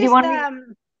 I was did just, you want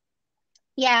me?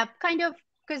 Yeah, kind of,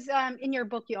 because in your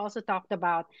book you also talked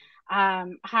about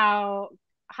how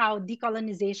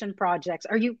decolonization projects,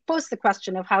 or you posed the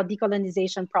question of how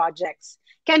decolonization projects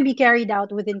can be carried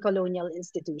out within colonial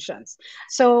institutions.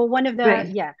 So one of the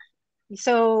Right.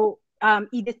 So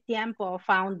Edith Tiempo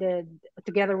founded,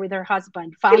 together with her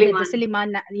husband, founded the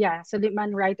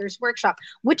Siliman Writers Workshop,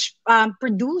 which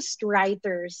produced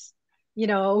writers,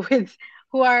 with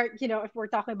who are, if we're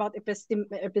talking about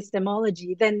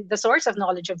epistemology, then the source of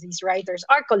knowledge of these writers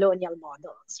are colonial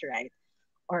models, right?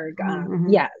 Or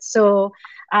so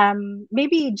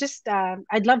maybe just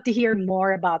I'd love to hear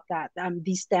more about that,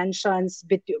 these tensions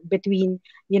between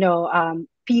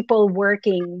people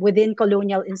working within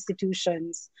colonial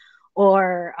institutions,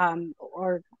 or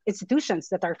institutions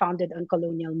that are founded on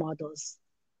colonial models.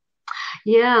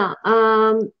 Yeah,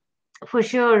 for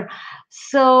sure.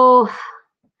 So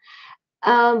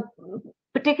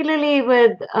particularly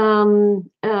with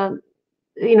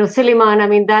Siliman, I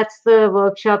mean, that's the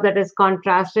workshop that is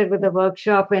contrasted with the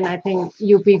workshop in, I think,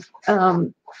 UP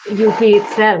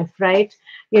itself, right?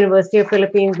 University of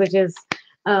Philippines, which is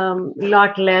a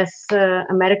lot less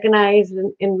Americanized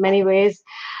in many ways.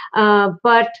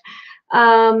 But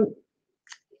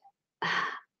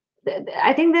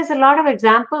I think there's a lot of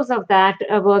examples of that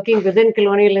working within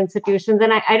colonial institutions.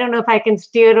 And I don't know if I can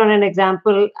steer on an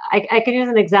example. I can use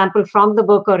an example from the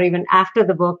book or even after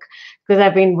the book, because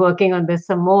I've been working on this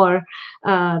some more,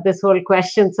 this whole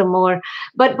question some more.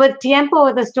 But with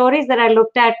Tiempo, the stories that I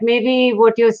looked at, maybe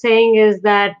what you're saying is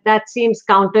that seems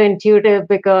counterintuitive,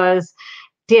 because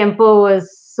Tiempo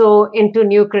was so into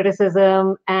new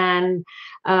criticism and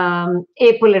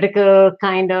apolitical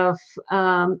kind of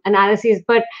analyses.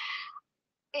 But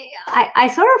I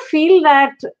sort of feel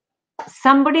that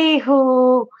somebody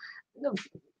who,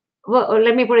 well,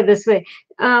 let me put it this way,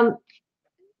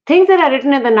 things that are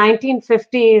written in the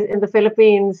 1950s in the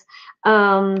Philippines,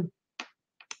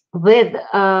 with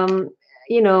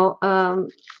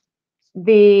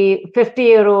the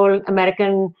 50-year-old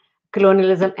American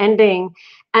colonialism ending,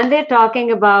 and they're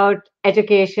talking about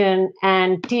education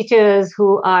and teachers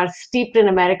who are steeped in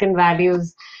American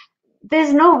values.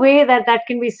 There's no way that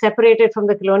can be separated from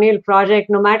the colonial project,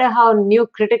 no matter how new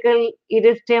critical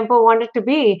Edith Tiempo wanted to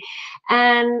be.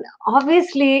 And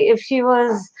obviously, if she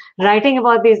was writing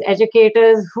about these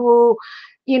educators who,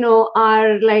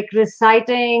 are like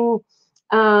reciting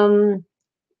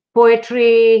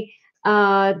poetry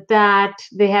that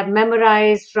they have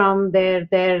memorized from their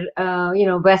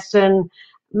Western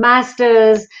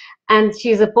masters, and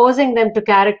she's opposing them to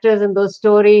characters in those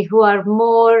stories who are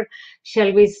more,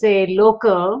 shall we say,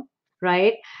 local,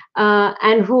 right?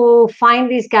 And who find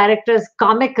these characters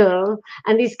comical,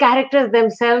 and these characters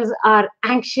themselves are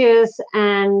anxious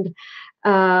and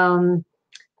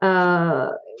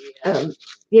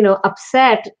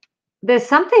upset. There's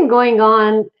something going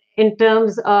on in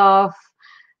terms of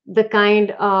the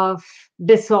kind of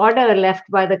disorder left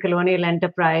by the colonial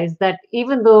enterprise, that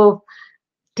even though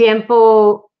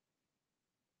Tiempo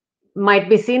might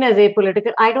be seen as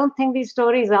apolitical, I don't think these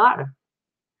stories are.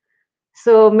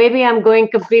 So maybe I'm going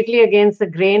completely against the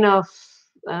grain of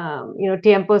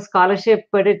Tiempo scholarship,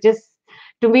 but it just,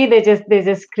 to me, they just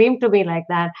scream to me like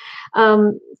that.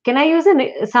 Can I use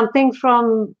something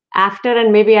from after,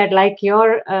 and maybe I'd like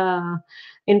your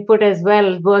input as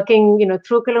well, working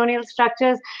through colonial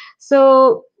structures.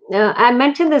 So I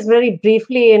mentioned this very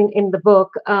briefly in the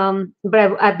book,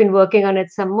 but I've been working on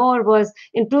it some more. Was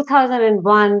in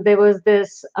 2001, there was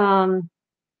this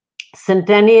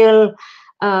centennial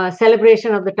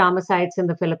celebration of the Thomasites in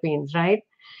the Philippines, right?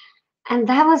 And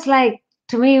that was, like,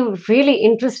 to me, really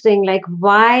interesting. Like,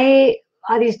 why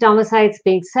are these Thomasites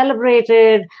being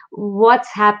celebrated?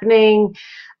 What's happening?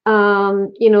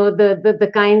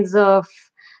 The kinds of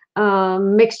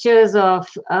mixtures of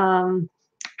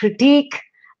critique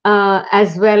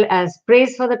as well as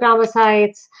praise for the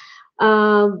Thomasites.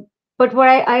 But what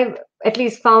I've at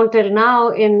least found till now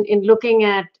in looking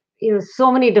at,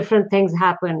 so many different things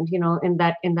happened, in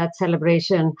that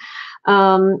celebration,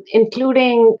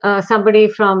 including somebody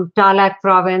from Tarlac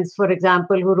province, for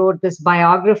example, who wrote this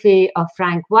biography of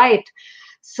Frank White.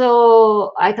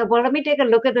 So I thought, well, let me take a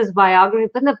look at this biography.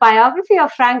 But the biography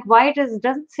of Frank White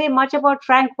doesn't say much about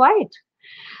Frank White.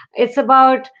 It's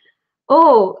about,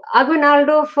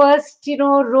 Aguinaldo first,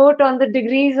 wrote on the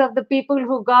degrees of the people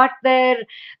who got their,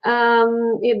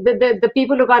 the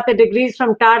people who got the degrees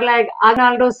from Tarlac.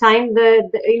 Aguinaldo signed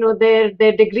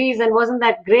their degrees, and wasn't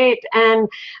that great? And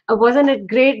wasn't it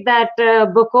great that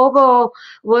Bokobo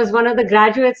was one of the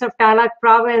graduates of Tarlac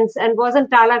province, and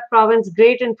wasn't Tarlac province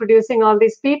great in producing all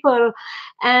these people?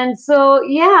 And so,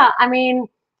 yeah, I mean,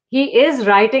 he is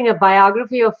writing a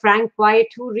biography of Frank White,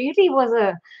 who really was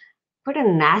quite a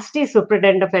nasty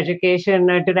superintendent of education,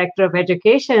 a director of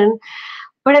education.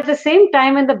 But at the same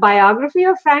time, in the biography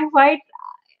of Frank White,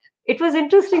 it was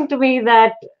interesting to me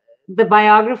that the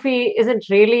biography isn't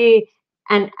really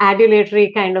an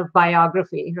adulatory kind of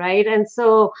biography, right? And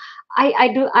so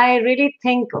I really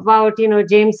think about,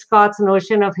 James Scott's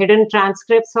notion of hidden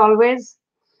transcripts always.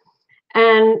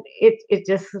 And it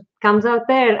just comes out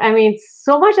there. I mean,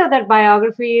 so much of that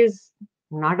biography is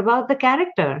not about the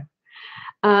character.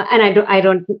 And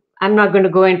I'm not going to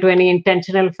go into any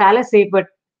intentional fallacy, but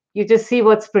you just see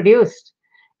what's produced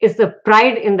is the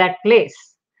pride in that place.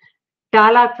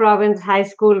 Talak Province High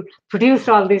School produced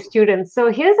all these students.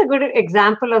 So here's a good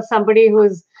example of somebody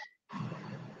who's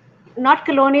not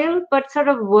colonial, but sort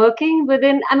of working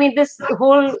within. I mean, this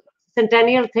whole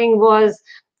centennial thing was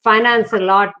financed a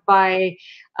lot by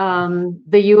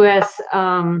the U.S.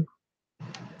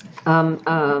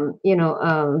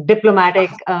 Diplomatic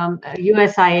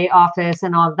USIA office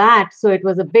and all that. So it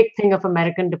was a big thing of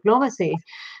American diplomacy,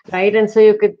 right? And so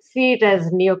you could see it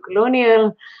as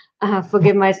neo-colonial.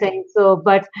 Forgive my saying so,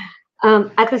 but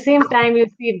at the same time, you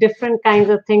see different kinds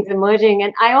of things emerging.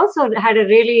 And I also had a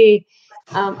really,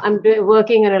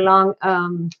 working on a long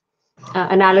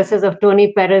analysis of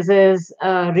Tony Perez's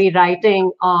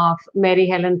rewriting of Mary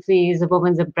Helen Fee's A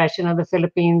Woman's Impression of the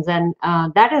Philippines. And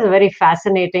that is very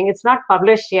fascinating. It's not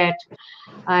published yet.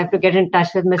 I have to get in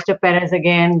touch with Mr. Perez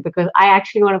again because I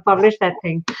actually want to publish that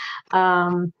thing.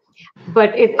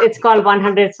 But it's called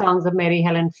 100 Songs of Mary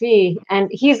Helen Fee. And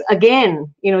he's,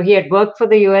 again, he had worked for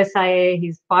the USIA.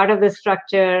 He's part of the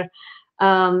structure.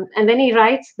 And then he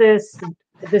writes this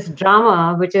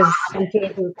drama, which is central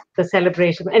to the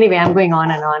celebration. Anyway, I'm going on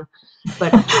and on.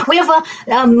 But we have a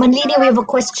Manlini, we have a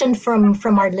question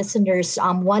from our listeners.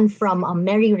 One from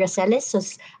Mary Raceles. So,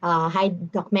 hi,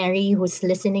 Doc Mary, who's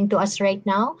listening to us right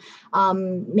now.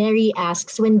 Mary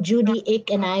asks, when Judy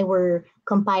Ick and I were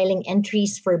compiling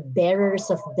entries for bearers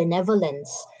of benevolence,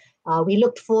 we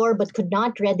looked for but could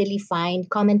not readily find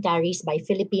commentaries by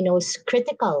Filipinos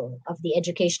critical of the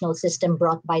educational system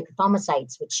brought by the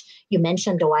Thomasites, which you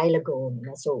mentioned a while ago.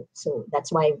 So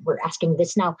that's why we're asking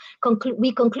this now.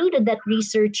 We concluded that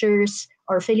researchers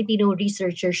or Filipino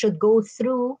researchers should go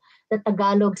through the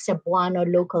Tagalog Cebuano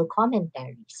local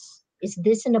commentaries. Is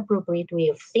this an appropriate way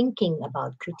of thinking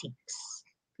about critiques?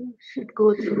 Should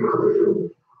go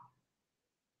through.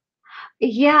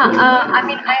 Yeah, I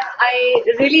mean, I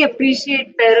really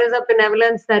appreciate Bearers of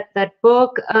Benevolence, that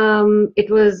book. It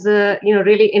was,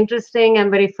 really interesting. I'm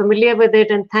very familiar with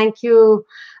it. And thank you,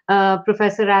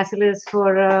 Professor Raceles,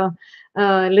 for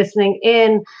listening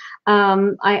in.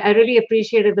 I really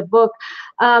appreciated the book.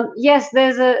 Yes,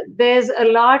 there's a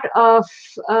lot of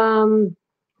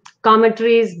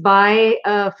commentaries by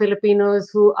Filipinos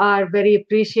who are very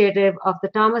appreciative of the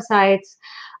Thomasites.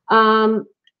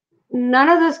 None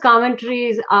of those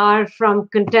commentaries are from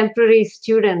contemporary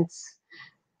students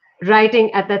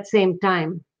writing at that same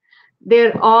time.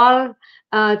 They're all,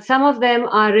 some of them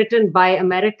are written by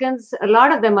Americans. A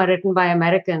lot of them are written by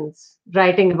Americans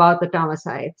writing about the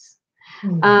Thomasites.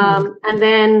 And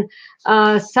then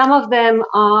some of them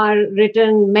are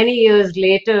written many years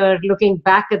later, looking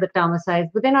back at the Thomasites,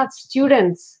 but they're not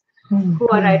students who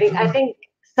are writing. I think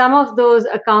some of those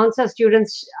accounts of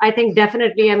students, I think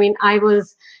definitely, I mean, I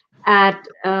was at,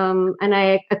 and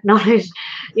I acknowledge,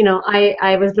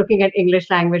 I was looking at English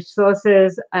language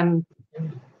sources.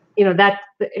 That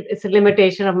it's a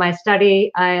limitation of my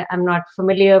study. I'm not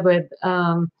familiar with,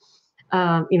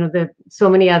 the so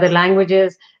many other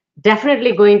languages.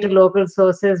 Definitely going to local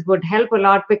sources would help a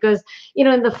lot because,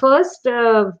 in the first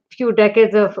few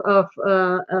decades of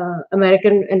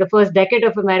American, in the first decade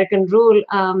of American rule,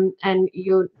 and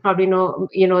you probably know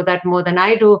that more than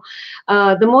I do,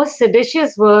 the most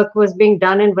seditious work was being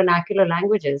done in vernacular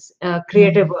languages.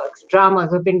 Creative works,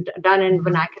 dramas were being done in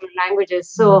vernacular languages.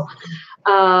 So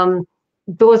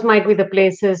those might be the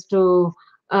places to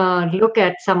look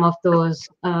at some of those,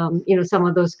 some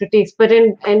of those critiques. But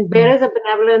in Bearers of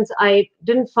Benevolence, I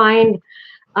didn't find,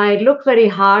 I looked very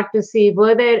hard to see,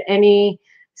 were there any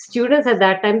students at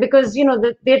that time? Because,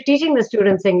 they're teaching the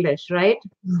students English, right?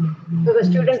 So the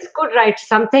students could write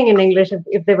something in English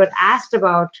if they were asked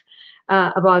about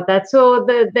that. So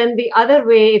then the other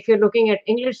way, if you're looking at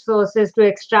English sources, to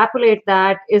extrapolate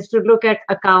that is to look at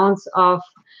accounts of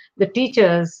the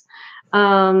teachers.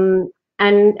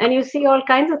 And you see all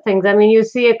kinds of things. I mean, you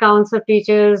see accounts of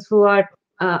teachers who are,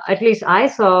 at least I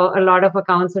saw a lot of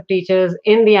accounts of teachers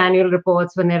in the annual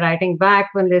reports when they're writing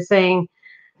back, when they're saying,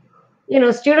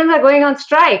 students are going on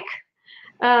strike.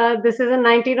 This is in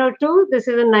 1902, this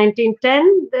is in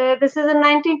 1910, this is in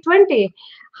 1920.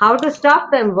 How to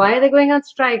stop them? Why are they going on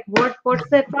strike? What's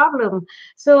their problem?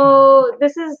 So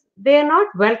they're not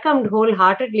welcomed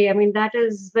wholeheartedly. I mean, that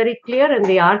is very clear in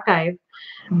the archive.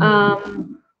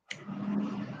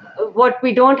 what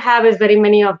we don't have is very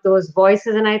many of those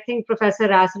voices, and I think Professor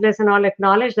Rasselas and all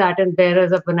acknowledge that in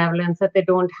Bearers of Benevolence, that they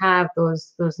don't have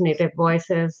those native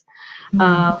voices.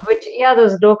 Which, yeah,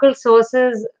 those local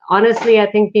sources, honestly,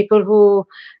 I think people who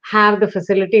have the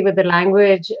facility with the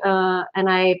language,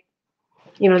 and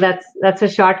that's a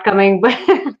shortcoming, but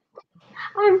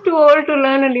I'm too old to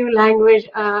learn a new language.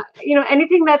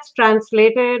 Anything that's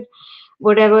translated,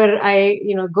 whatever, I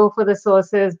go for the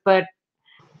sources, but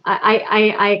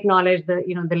I acknowledge the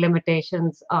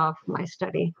limitations of my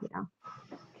study. Yeah.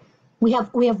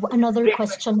 We have another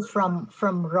question from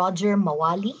Roger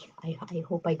Mawali. I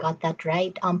hope I got that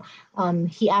right.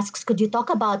 He asks, could you talk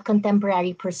about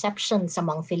contemporary perceptions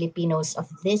among Filipinos of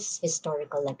this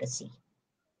historical legacy?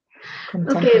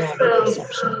 Contemporary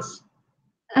perceptions.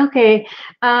 Okay,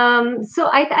 so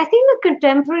I think the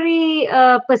contemporary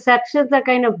perceptions are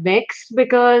kind of mixed,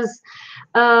 because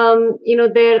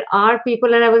there are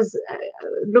people, and I was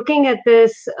looking at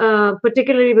this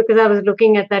particularly because I was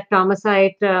looking at that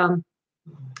Thomasite,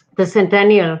 the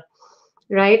centennial,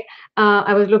 right?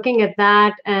 I was looking at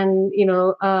that, and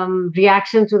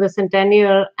reactions to the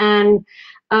centennial, and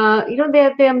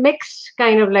they're mixed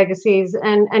kind of legacies.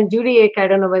 And Judy Ake, I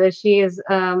don't know whether she is,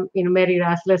 Mary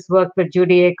Rasselas worked with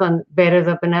Judy Ake on Bearers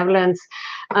of Benevolence.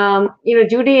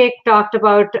 Judy Ake talked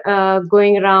about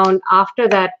going around after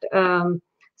that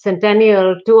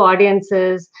centennial to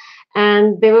audiences,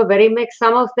 and they were very mixed.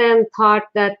 Some of them thought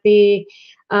that the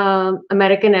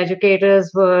American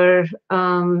educators were,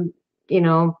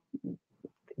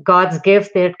 God's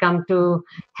gift. They had come to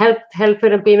help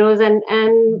Filipinos,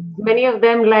 and many of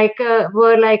them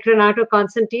were like Renato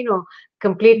Constantino,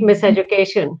 complete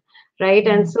miseducation, right?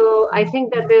 And so I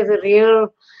think that there's a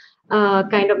real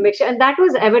kind of mixture, and that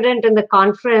was evident in the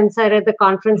conference. I read the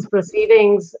conference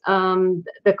proceedings,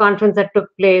 the conference that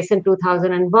took place in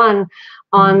 2001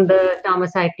 on the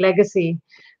Thomasite legacy.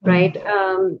 Right.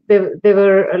 There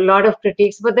were a lot of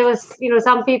critiques, but there was,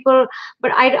 some people,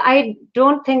 but I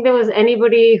don't think there was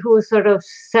anybody who sort of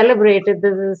celebrated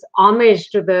this homage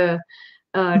to the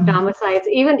Thomasites.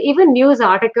 Even news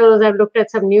articles, I've looked at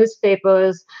some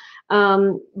newspapers,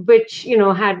 which,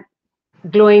 had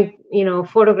glowing,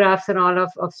 photographs and all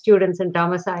of students and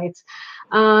Thomasites.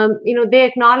 They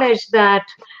acknowledged that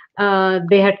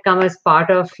they had come as part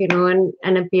of, an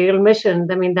imperial mission.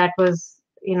 I mean, that was,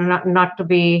 not to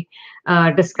be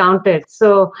discounted.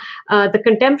 So the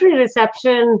contemporary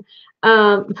reception,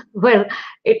 well,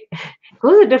 it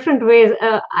goes in different ways.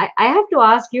 I have to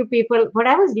ask you people, what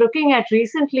I was looking at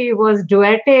recently was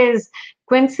Duarte's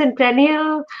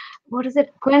quincentennial,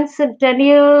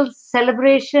 quincentennial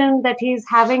celebration that he's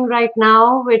having right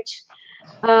now, which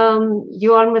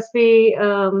you all must be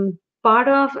part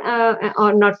of,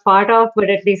 or not part of,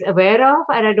 but at least aware of.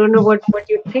 And I don't know what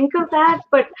you think of that,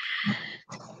 but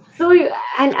so,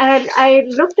 and I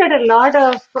looked at a lot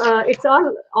of, it's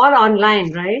all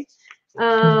online, right?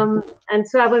 And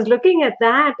so I was looking at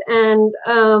that, and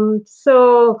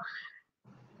so,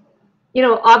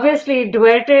 obviously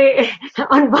Duarte,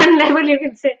 on one level you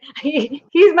can say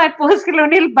he's my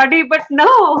post-colonial buddy, but no,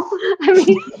 I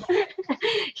mean,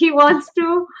 he wants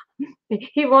to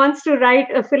write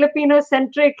a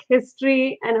Filipino-centric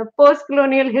history, and a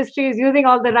post-colonial history is using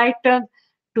all the right terms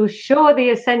to show the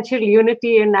essential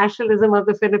unity and nationalism of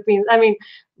the Philippines. I mean,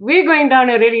 we're going down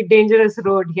a really dangerous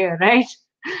road here, right?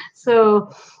 So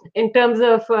in terms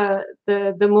of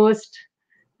the most,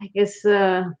 I guess,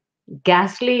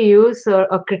 ghastly use or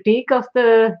critique of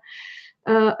the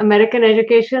American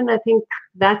education, I think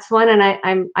that's one.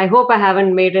 And I hope I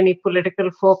haven't made any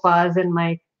political faux pas in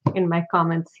my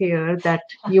comments here that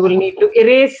you will need to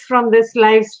erase from this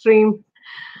live stream.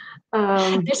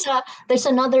 There's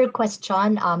another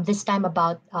question, this time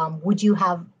about would you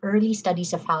have early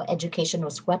studies of how education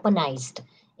was weaponized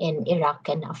in Iraq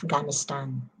and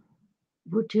Afghanistan?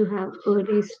 Would you have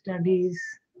early studies?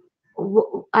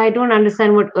 I don't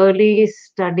understand what early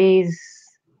studies.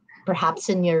 Perhaps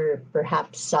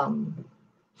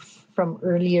from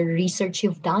earlier research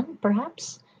you've done,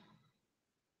 perhaps?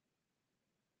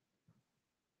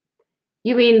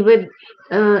 You mean with,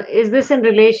 is this in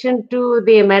relation to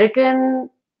the American,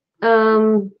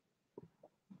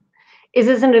 is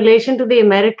this in relation to the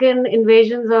American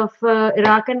invasions of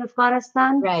Iraq and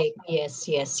Afghanistan? Right, yes.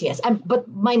 But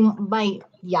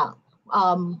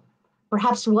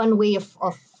perhaps one way of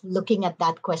looking at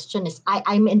that question is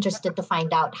I'm interested to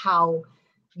find out how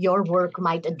your work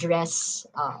might address,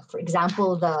 for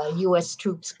example, the U.S.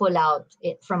 troops pull out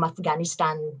from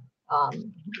Afghanistan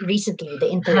recently, the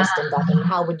interest in that, and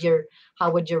how would your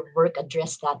work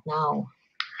address that now?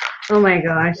 Oh my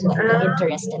gosh, the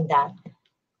interest in that.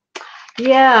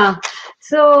 Yeah,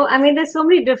 So, I mean, there's so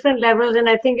many different levels, and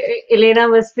I think Elena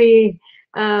must be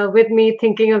with me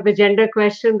thinking of the gender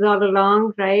questions all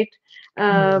along, right?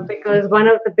 Because one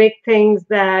of the big things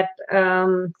that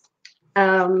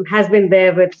has been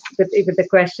there with the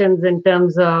questions in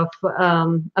terms of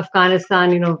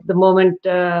Afghanistan, the moment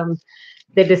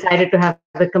they decided to have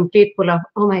the complete pull off,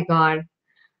 oh my God,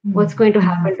 what's going to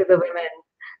happen to the women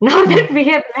now that we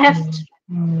have left?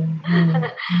 And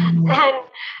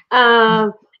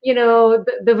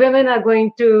the women are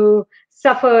going to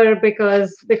suffer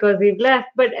because we've left.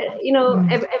 But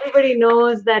everybody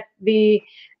knows that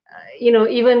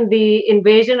even the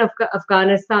invasion of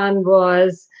Afghanistan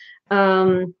was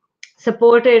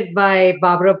supported by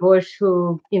Barbara Bush,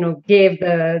 who gave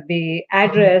the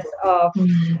address of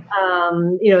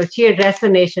she addressed the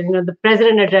nation. The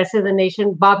president addresses the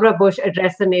nation. Barbara Bush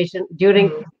addressed the nation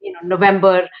during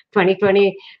November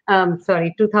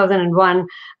 2001,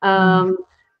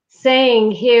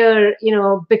 saying here,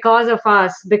 because of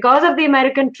us, because of the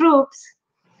American troops,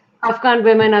 Afghan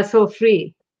women are so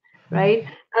free, right?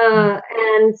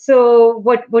 And so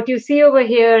what you see over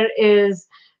here is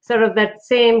sort of that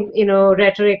same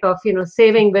rhetoric of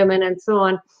saving women and so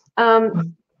on.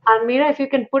 Almira, if you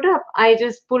can put up, I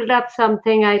just pulled up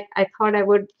something. I thought I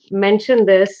would mention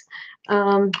this.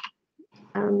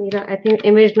 Almira, I think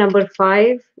image number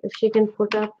 5, if she can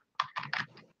put up.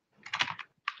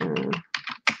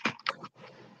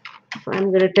 So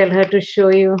I'm going to tell her to show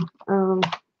you.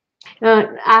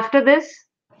 After this,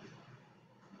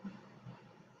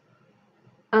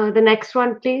 the next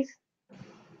one, please.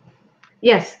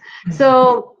 Yes.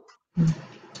 So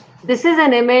this is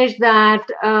an image that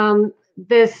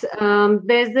there's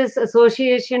this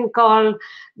association called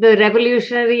the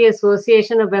Revolutionary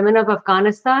Association of Women of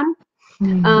Afghanistan.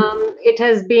 It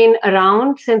has been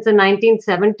around since the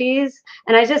 1970s,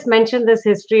 and I just mentioned this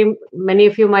history. Many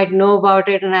of you might know about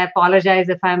it, and I apologize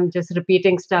if I'm just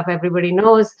repeating stuff everybody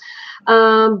knows.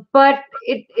 But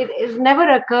it never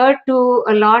occurred to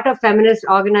a lot of feminist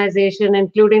organizations,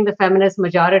 including the feminist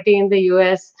majority in the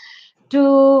US,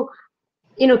 to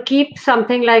keep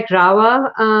something like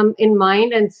RAWA in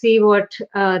mind and see what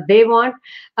they want.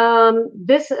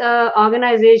 This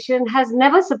organization has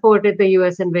never supported the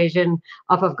US invasion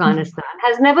of Afghanistan,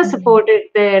 has never supported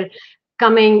their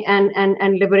coming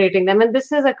and liberating them. And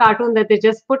this is a cartoon that they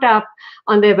just put up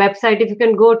on their website. If you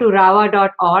can go to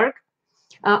rawa.org,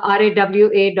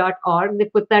 rawa.org, they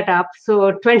put that up.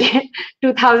 So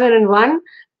 2001,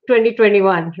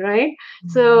 2021, right?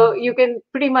 So you can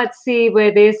pretty much see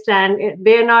where they stand.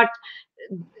 They're not,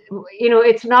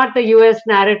 it's not the US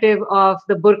narrative of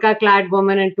the burqa-clad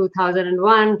woman in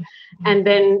 2001, and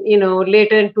then,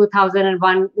 later in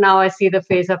 2001, now I see the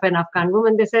face of an Afghan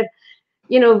woman. They said,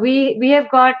 we have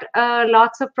got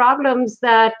lots of problems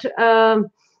that,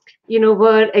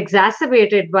 were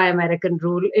exacerbated by American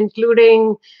rule,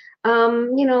 including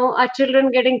our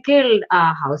children getting killed,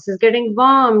 our houses getting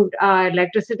bombed, our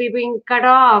electricity being cut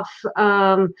off,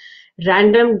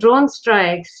 random drone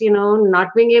strikes,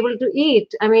 not being able to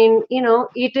eat. I mean,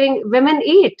 women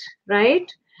eat, right?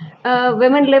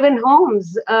 Women live in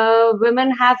homes.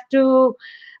 Women have to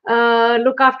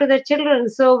look after their children.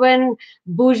 So when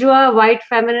bourgeois white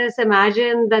feminists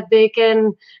imagine that they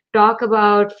can talk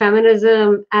about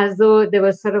feminism as though there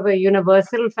was sort of a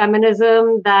universal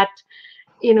feminism that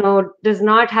does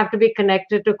not have to be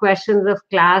connected to questions of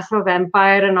class, of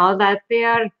empire and all that, they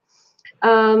are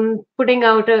putting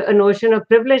out a notion of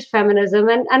privileged feminism.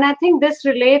 And I think this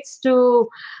relates to,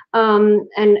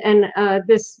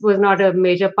 this was not a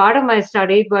major part of my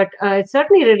study, but it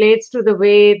certainly relates to the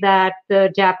way that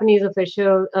the Japanese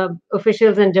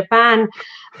officials in Japan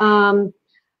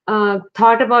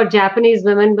thought about Japanese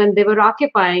women when they were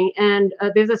occupying. And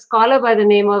there's a scholar by the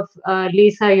name of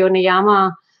Lisa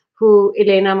Yoneyama, who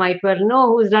Elena might well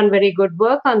know, who's done very good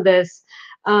work on this,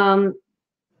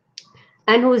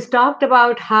 and who's talked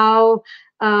about how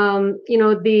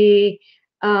the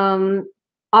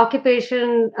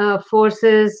occupation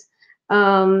forces,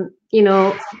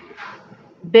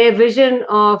 their vision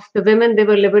of the women they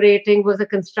were liberating was a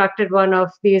constructed one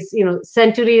of these,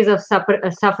 centuries of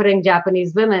suffering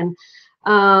Japanese women.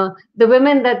 The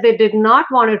women that they did not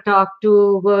want to talk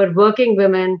to were working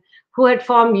women who had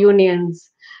formed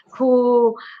unions,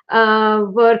 who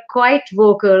were quite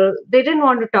vocal. They didn't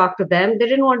want to talk to them. They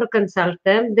didn't want to consult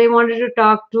them. They wanted to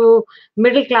talk to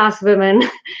middle-class women,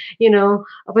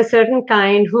 of a certain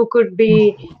kind who could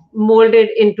be molded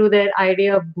into their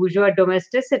idea of bourgeois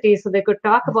domesticity, so they could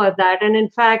talk about that. And in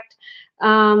fact,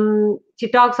 she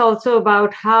talks also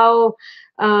about how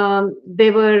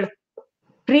they were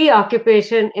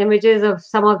pre-occupation images of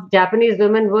some of Japanese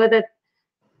women were that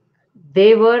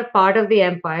they were part of the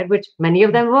empire, which many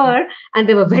of them were, and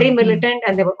they were very militant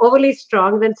and they were overly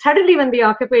strong. Then suddenly when the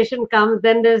occupation comes,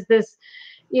 then there's this,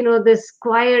 this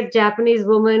quiet Japanese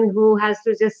woman who has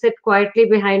to just sit quietly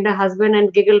behind her husband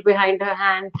and giggle behind her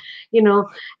hand,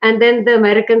 and then the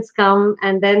Americans come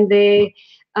and then they,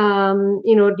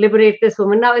 liberate this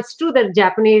woman. Now it's true that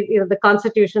Japanese, the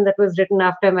constitution that was written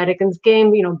after Americans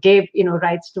came, gave,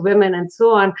 rights to women and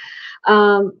so on.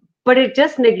 But it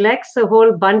just neglects a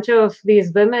whole bunch of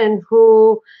these women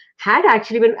who had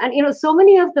actually been, and so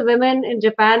many of the women in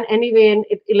Japan anyway, and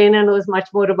Elena knows much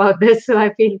more about this, so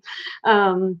I feel,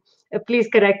 please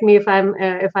correct me if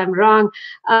I'm wrong.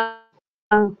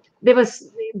 There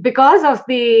was, because of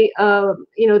the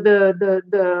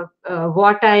the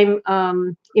wartime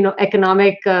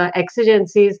economic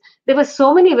exigencies, there were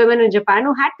so many women in Japan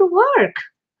who had to work,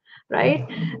 right?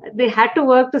 They had to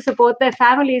work to support their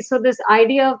families. So this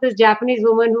idea of this Japanese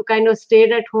woman who kind of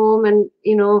stayed at home and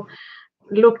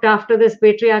looked after this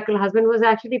patriarchal husband was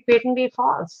actually patently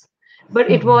false. But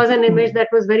it was an image that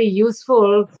was very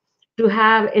useful to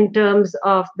have in terms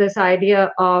of this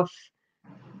idea of,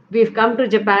 we've come to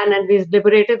Japan and we've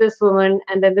liberated this woman,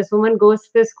 and then this woman goes to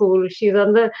the school. She's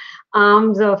on the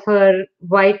arms of her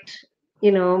white,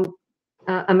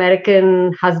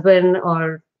 American husband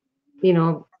or,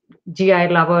 GI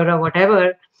lover or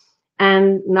whatever.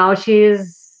 And now she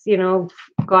is,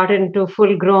 got into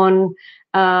full-grown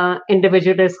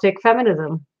individualistic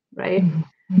feminism, right?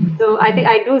 So I think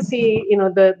I do see,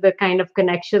 the kind of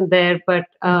connection there. But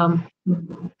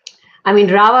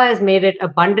Rava has made it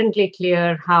abundantly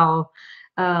clear how,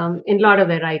 in a lot of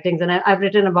their writings, and I've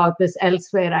written about this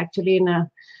elsewhere, actually, in a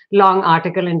long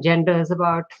article in Genders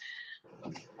about,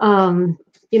 how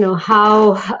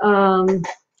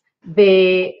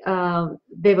they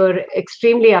were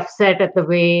extremely upset at the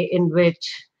way in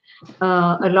which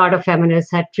a lot of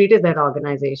feminists had treated their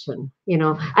organization.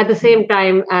 At the same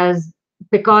time as,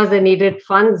 because they needed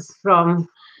funds from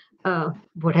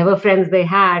whatever friends they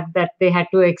had, that they had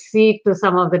to accede to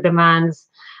some of the demands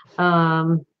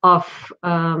of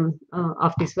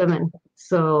these women.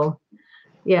 So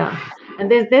yeah, and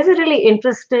there's a really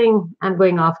interesting, I'm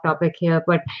going off topic here,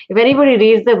 but if anybody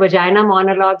reads the Vagina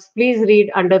Monologues, please read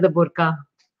Under the Burqa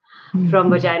from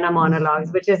Vagina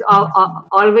Monologues, which is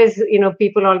always,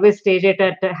 people always stage it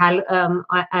at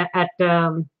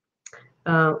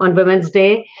on Women's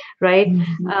Day, right?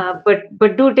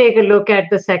 But do take a look at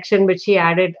the section which she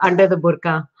added, Under the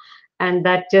Burqa, and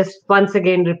that just once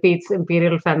again repeats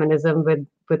imperial feminism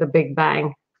with a big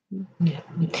bang.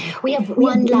 We have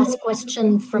one last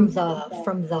question from the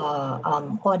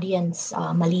audience,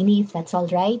 Malini, if that's all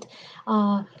right.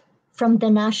 From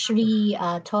Danashri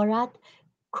Torat,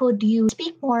 could you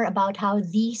speak more about how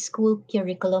these school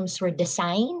curriculums were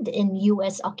designed in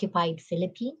U.S.-occupied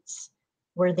Philippines?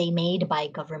 Were they made by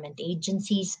government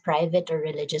agencies, private or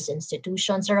religious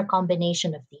institutions, or a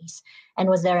combination of these? And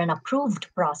was there an approved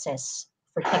process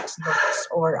for textbooks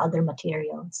or other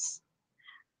materials?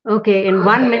 Okay, in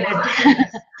 1 minute,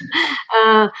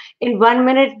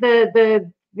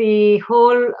 the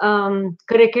whole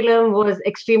curriculum was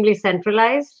extremely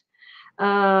centralized.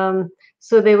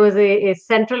 So there was a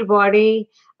central body.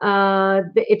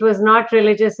 It was not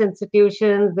religious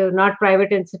institutions. They were not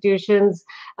private institutions.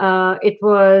 It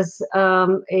was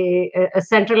a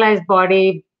centralized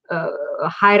body,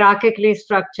 hierarchically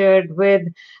structured, with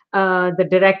the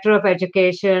director of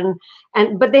education.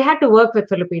 But they had to work with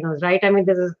Filipinos, right?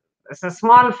 There's a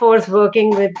small force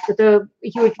working with a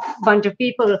huge bunch of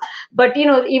people. But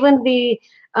even the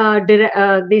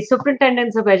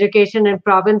superintendents of education in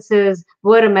provinces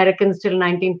were Americans till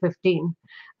 1915.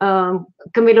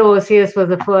 Camilo Osius was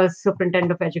the first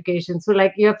superintendent of education. So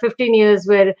like you have 15 years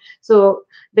where, so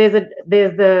there's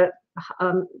the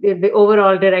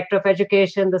overall director of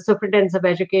education, the superintendents of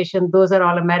education, those are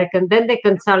all American. Then they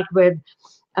consult with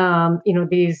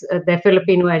these they're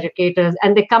Filipino educators,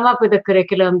 and they come up with a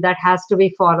curriculum that has to be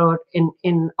followed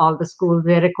in all the schools.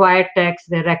 Their required texts,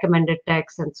 their recommended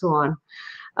texts, and so on.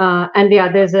 And the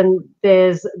others, and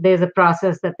there's a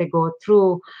process that they go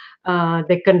through.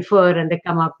 They confer and they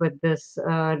come up with this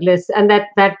list, and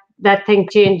that thing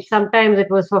changed. Sometimes it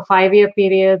was for 5-year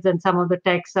periods, and some of the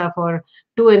texts are for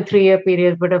 2- and 3-year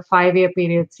periods. But a 5-year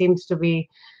period seems to be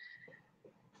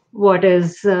what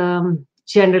is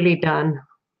generally done.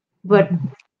 But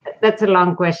that's a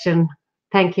long question.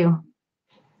 Thank you.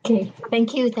 Okay,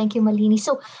 thank you, Malini.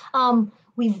 So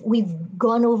we've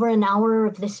gone over an hour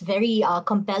of this very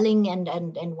compelling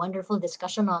and wonderful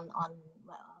discussion on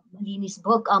Malini's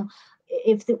book.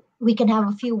 We can have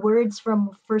a few words from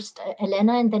first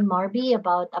Elena and then Marby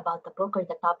about the book or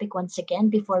the topic once again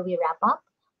before we wrap up,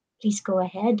 please go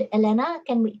ahead. Elena,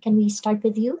 can we start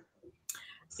with you?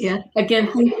 Yeah.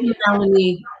 Again, thank you,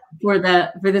 Malini, for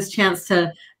this chance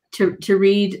to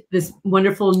read this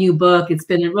wonderful new book. It's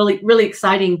been really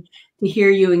exciting to hear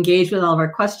you engage with all of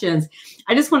our questions.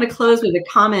 I just want to close with a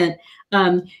comment.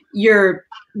 Your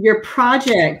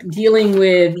project dealing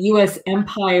with U.S.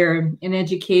 empire in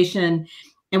education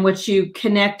and what you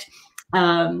connect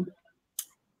as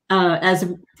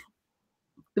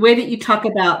the way that you talk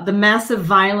about the massive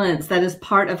violence that is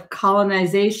part of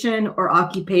colonization or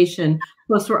occupation,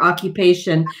 post-war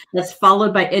occupation, that's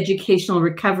followed by educational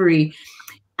recovery.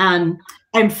 I'm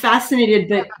fascinated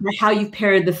by how you've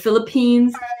paired the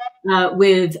Philippines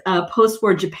with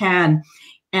post-war Japan.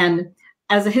 And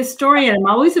as a historian, I'm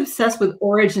always obsessed with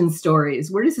origin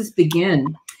stories. Where does this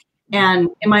begin? And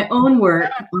in my own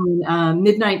work on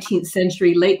mid-19th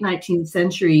century, late 19th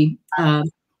century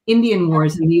Indian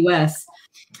wars in the US,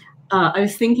 I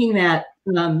was thinking that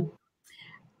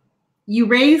you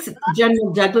raised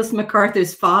General Douglas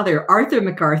MacArthur's father, Arthur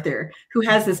MacArthur, who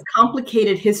has this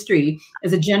complicated history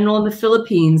as a general in the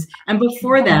Philippines. And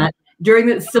before that, during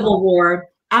the Civil War,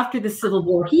 after the Civil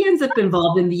War, he ends up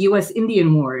involved in the US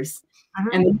Indian Wars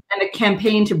and a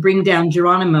campaign to bring down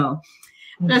Geronimo.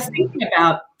 But I was thinking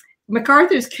about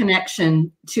MacArthur's connection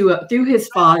to through his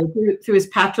father, through his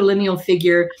patrilineal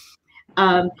figure,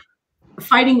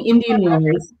 fighting Indian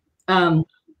wars,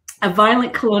 a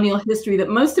violent colonial history that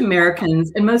most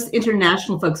Americans and most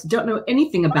international folks don't know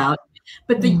anything about.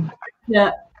 But the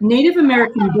Native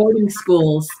American boarding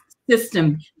schools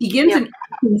system begins in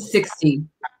 1860,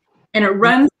 and it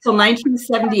runs till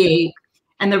 1978,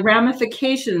 and the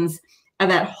ramifications of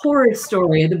that horror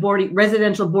story of the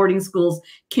residential boarding schools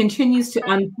continues to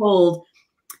unfold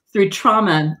through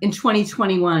trauma in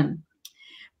 2021.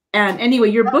 And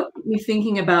anyway, your book got me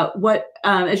thinking about what,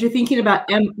 as you're thinking about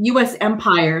U.S.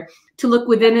 empire, to look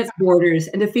within its borders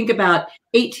and to think about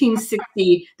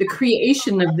 1860, the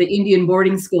creation of the Indian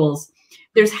boarding schools.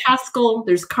 There's Haskell,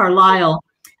 there's Carlisle,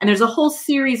 and there's a whole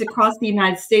series across the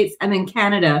United States and then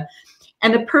Canada.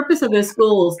 And the purpose of those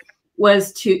schools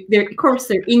was of course,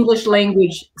 they're English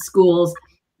language schools,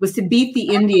 was to beat the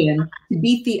Indian, to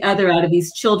beat the other out of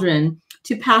these children,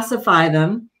 to pacify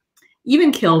them,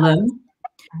 even kill them.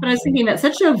 But I was thinking about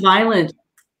such a violent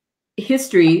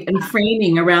history and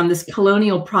framing around this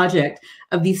colonial project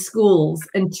of these schools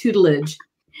and tutelage.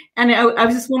 And I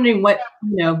was just wondering what,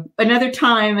 another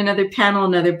time, another panel,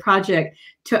 another project.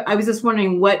 I was just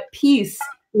wondering what piece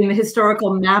in the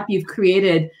historical map you've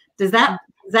created does that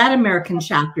American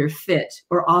chapter fit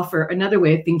or offer another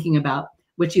way of thinking about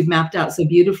what you've mapped out so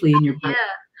beautifully in your book? Yeah.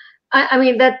 I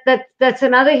mean, that's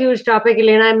another huge topic,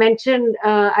 Elena. I mentioned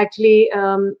actually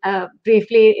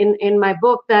briefly in my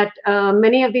book that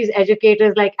many of these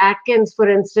educators, like Atkins, for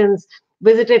instance,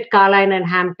 visited Carlisle and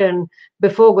Hampton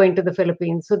before going to the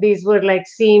Philippines. So these were like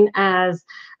seen as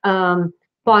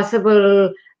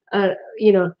possible,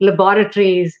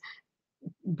 laboratories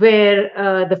where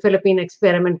the Philippine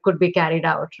experiment could be carried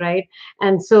out, right?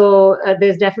 And so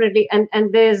there's definitely, and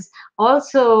there's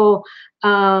also,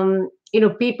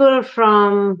 people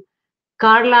from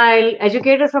Carlisle,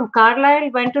 educators from Carlisle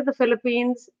went to the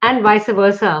Philippines and vice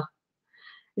versa.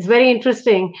 It's very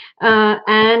interesting.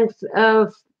 And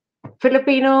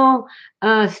Filipino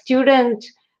student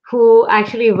who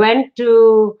actually went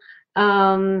to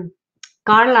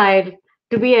Carlisle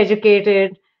to be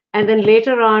educated, and then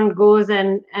later on goes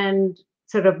and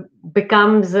sort of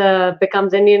becomes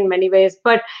Indian in many ways.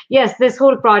 But yes, this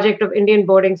whole project of Indian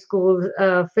boarding schools,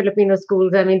 Filipino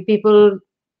schools, I mean, people,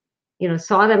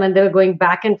 saw them and they were going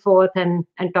back and forth and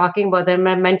talking about them.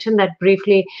 I mentioned that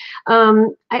briefly.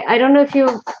 I don't know if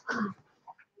you're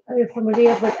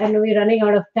familiar, but I know we're running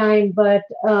out of time, but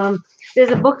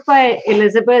there's a book by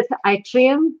Elizabeth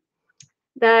Itrium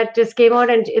that just came out,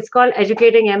 and it's called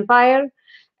Educating Empire.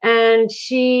 And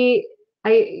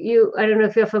I don't know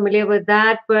if you're familiar with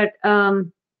that, but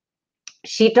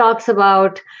she talks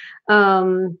about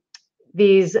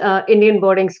these Indian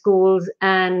boarding schools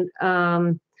and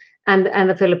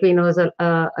the Filipinos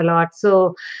a lot.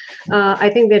 So I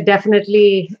think there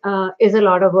definitely is a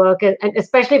lot of work, and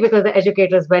especially because the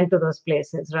educators went to those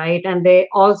places, right? And they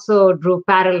also drew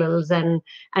parallels and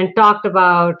talked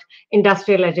about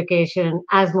industrial education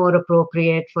as more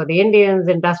appropriate for the Indians,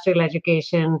 industrial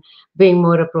education being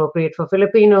more appropriate for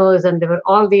Filipinos. And there were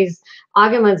all these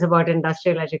arguments about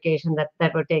industrial education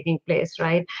that were taking place,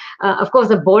 right? Of course,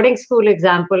 the boarding school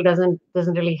example doesn't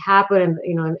really happen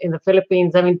in the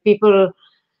Philippines. I mean, people,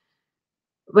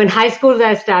 when high schools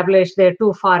are established, they're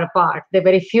too far apart. There are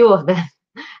very few of them.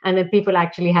 and then people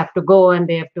actually have to go and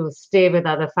they have to stay with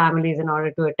other families in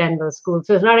order to attend those schools.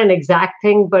 So it's not an exact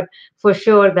thing, but for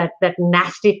sure that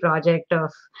nasty project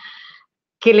of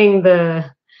killing the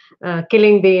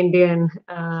Indian,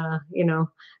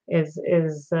 is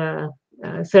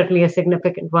certainly a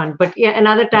significant one. But yeah,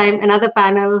 another time, another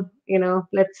panel.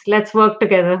 Let's work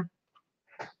together.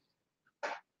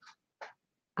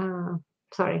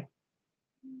 Sorry.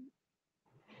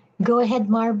 Go ahead,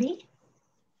 Marby.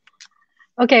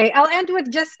 Okay, I'll end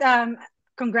with just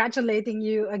congratulating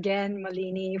you again,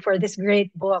 Malini, for this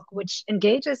great book, which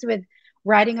engages with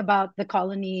writing about the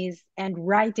colonies and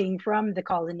writing from the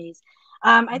colonies.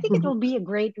 I think it will be a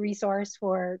great resource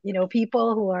for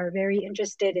people who are very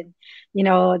interested in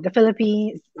the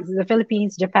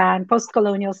Philippines, Japan,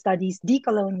 post-colonial studies,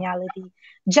 decoloniality,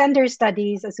 gender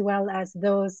studies, as well as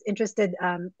those interested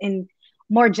in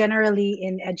more generally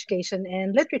in education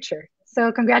and literature.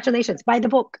 So congratulations, buy the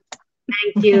book.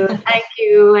 Thank you.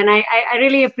 And I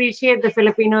really appreciate the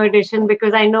Filipino edition,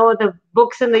 because I know the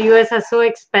books in the US are so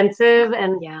expensive,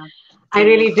 and I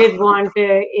really did want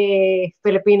a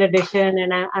Philippine edition,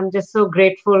 and I'm just so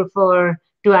grateful to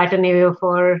Ateneo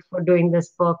for doing this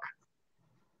book.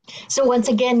 So once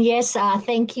again, yes,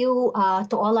 thank you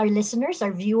to all our listeners,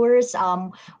 our viewers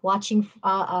watching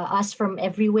us from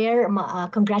everywhere.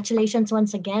 Congratulations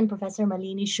once again, Professor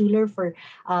Malini Schueller, for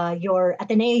your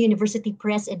Ateneo University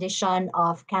Press edition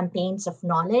of Campaigns of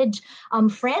Knowledge.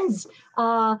 Friends,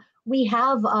 we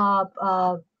have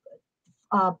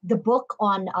the book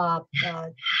on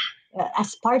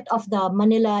as part of the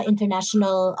Manila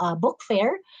International Book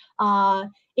Fair.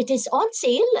 It is on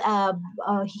sale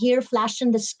here, flashed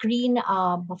on the screen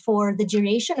for the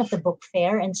duration of the book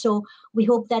fair. And so we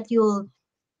hope that you'll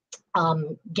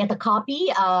get a copy.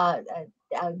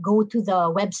 Go to the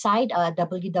website,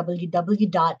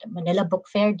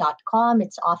 www.manilabookfair.com.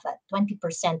 It's off at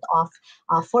 20% off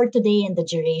for today and the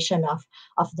duration of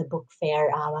the book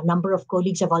fair. A number of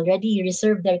colleagues have already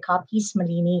reserved their copies,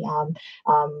 Malini,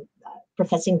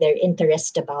 professing their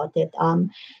interest about it.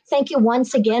 Thank you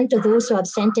once again to those who have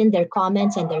sent in their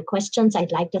comments and their questions.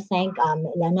 I'd like to thank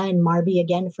Elena and Marby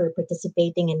again for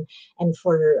participating and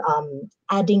for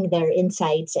adding their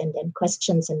insights and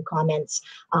questions and comments,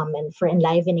 and for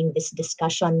enlivening this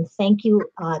discussion. Thank you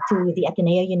to the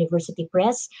Ateneo University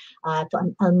Press,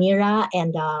 to Almira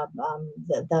and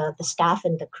the staff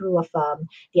and the crew of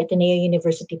the Ateneo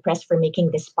University Press for making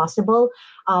this possible.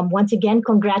 Once again,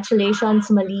 congratulations,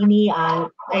 Malini.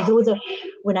 Although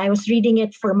when I was reading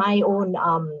it for my own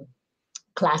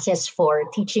classes for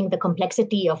teaching the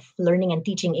complexity of learning and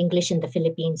teaching English in the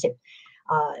Philippines,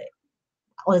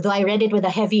 although I read it with a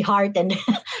heavy heart and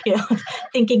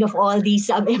thinking of all these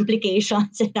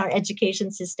implications in our education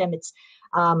system, it's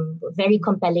very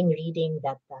compelling reading.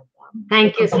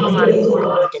 Thank you so much.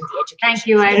 Thank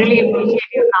you. I really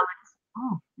appreciate your comments.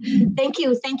 Oh, thank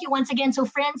you once again. So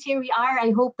friends, here we are.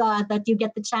 I hope that you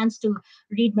get the chance to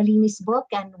read Malini's book,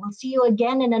 and we'll see you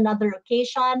again in another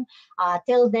occasion.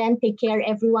 Till then, take care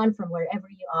everyone from wherever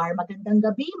you are. Magandang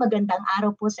gabi, magandang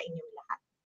araw po sa inyo.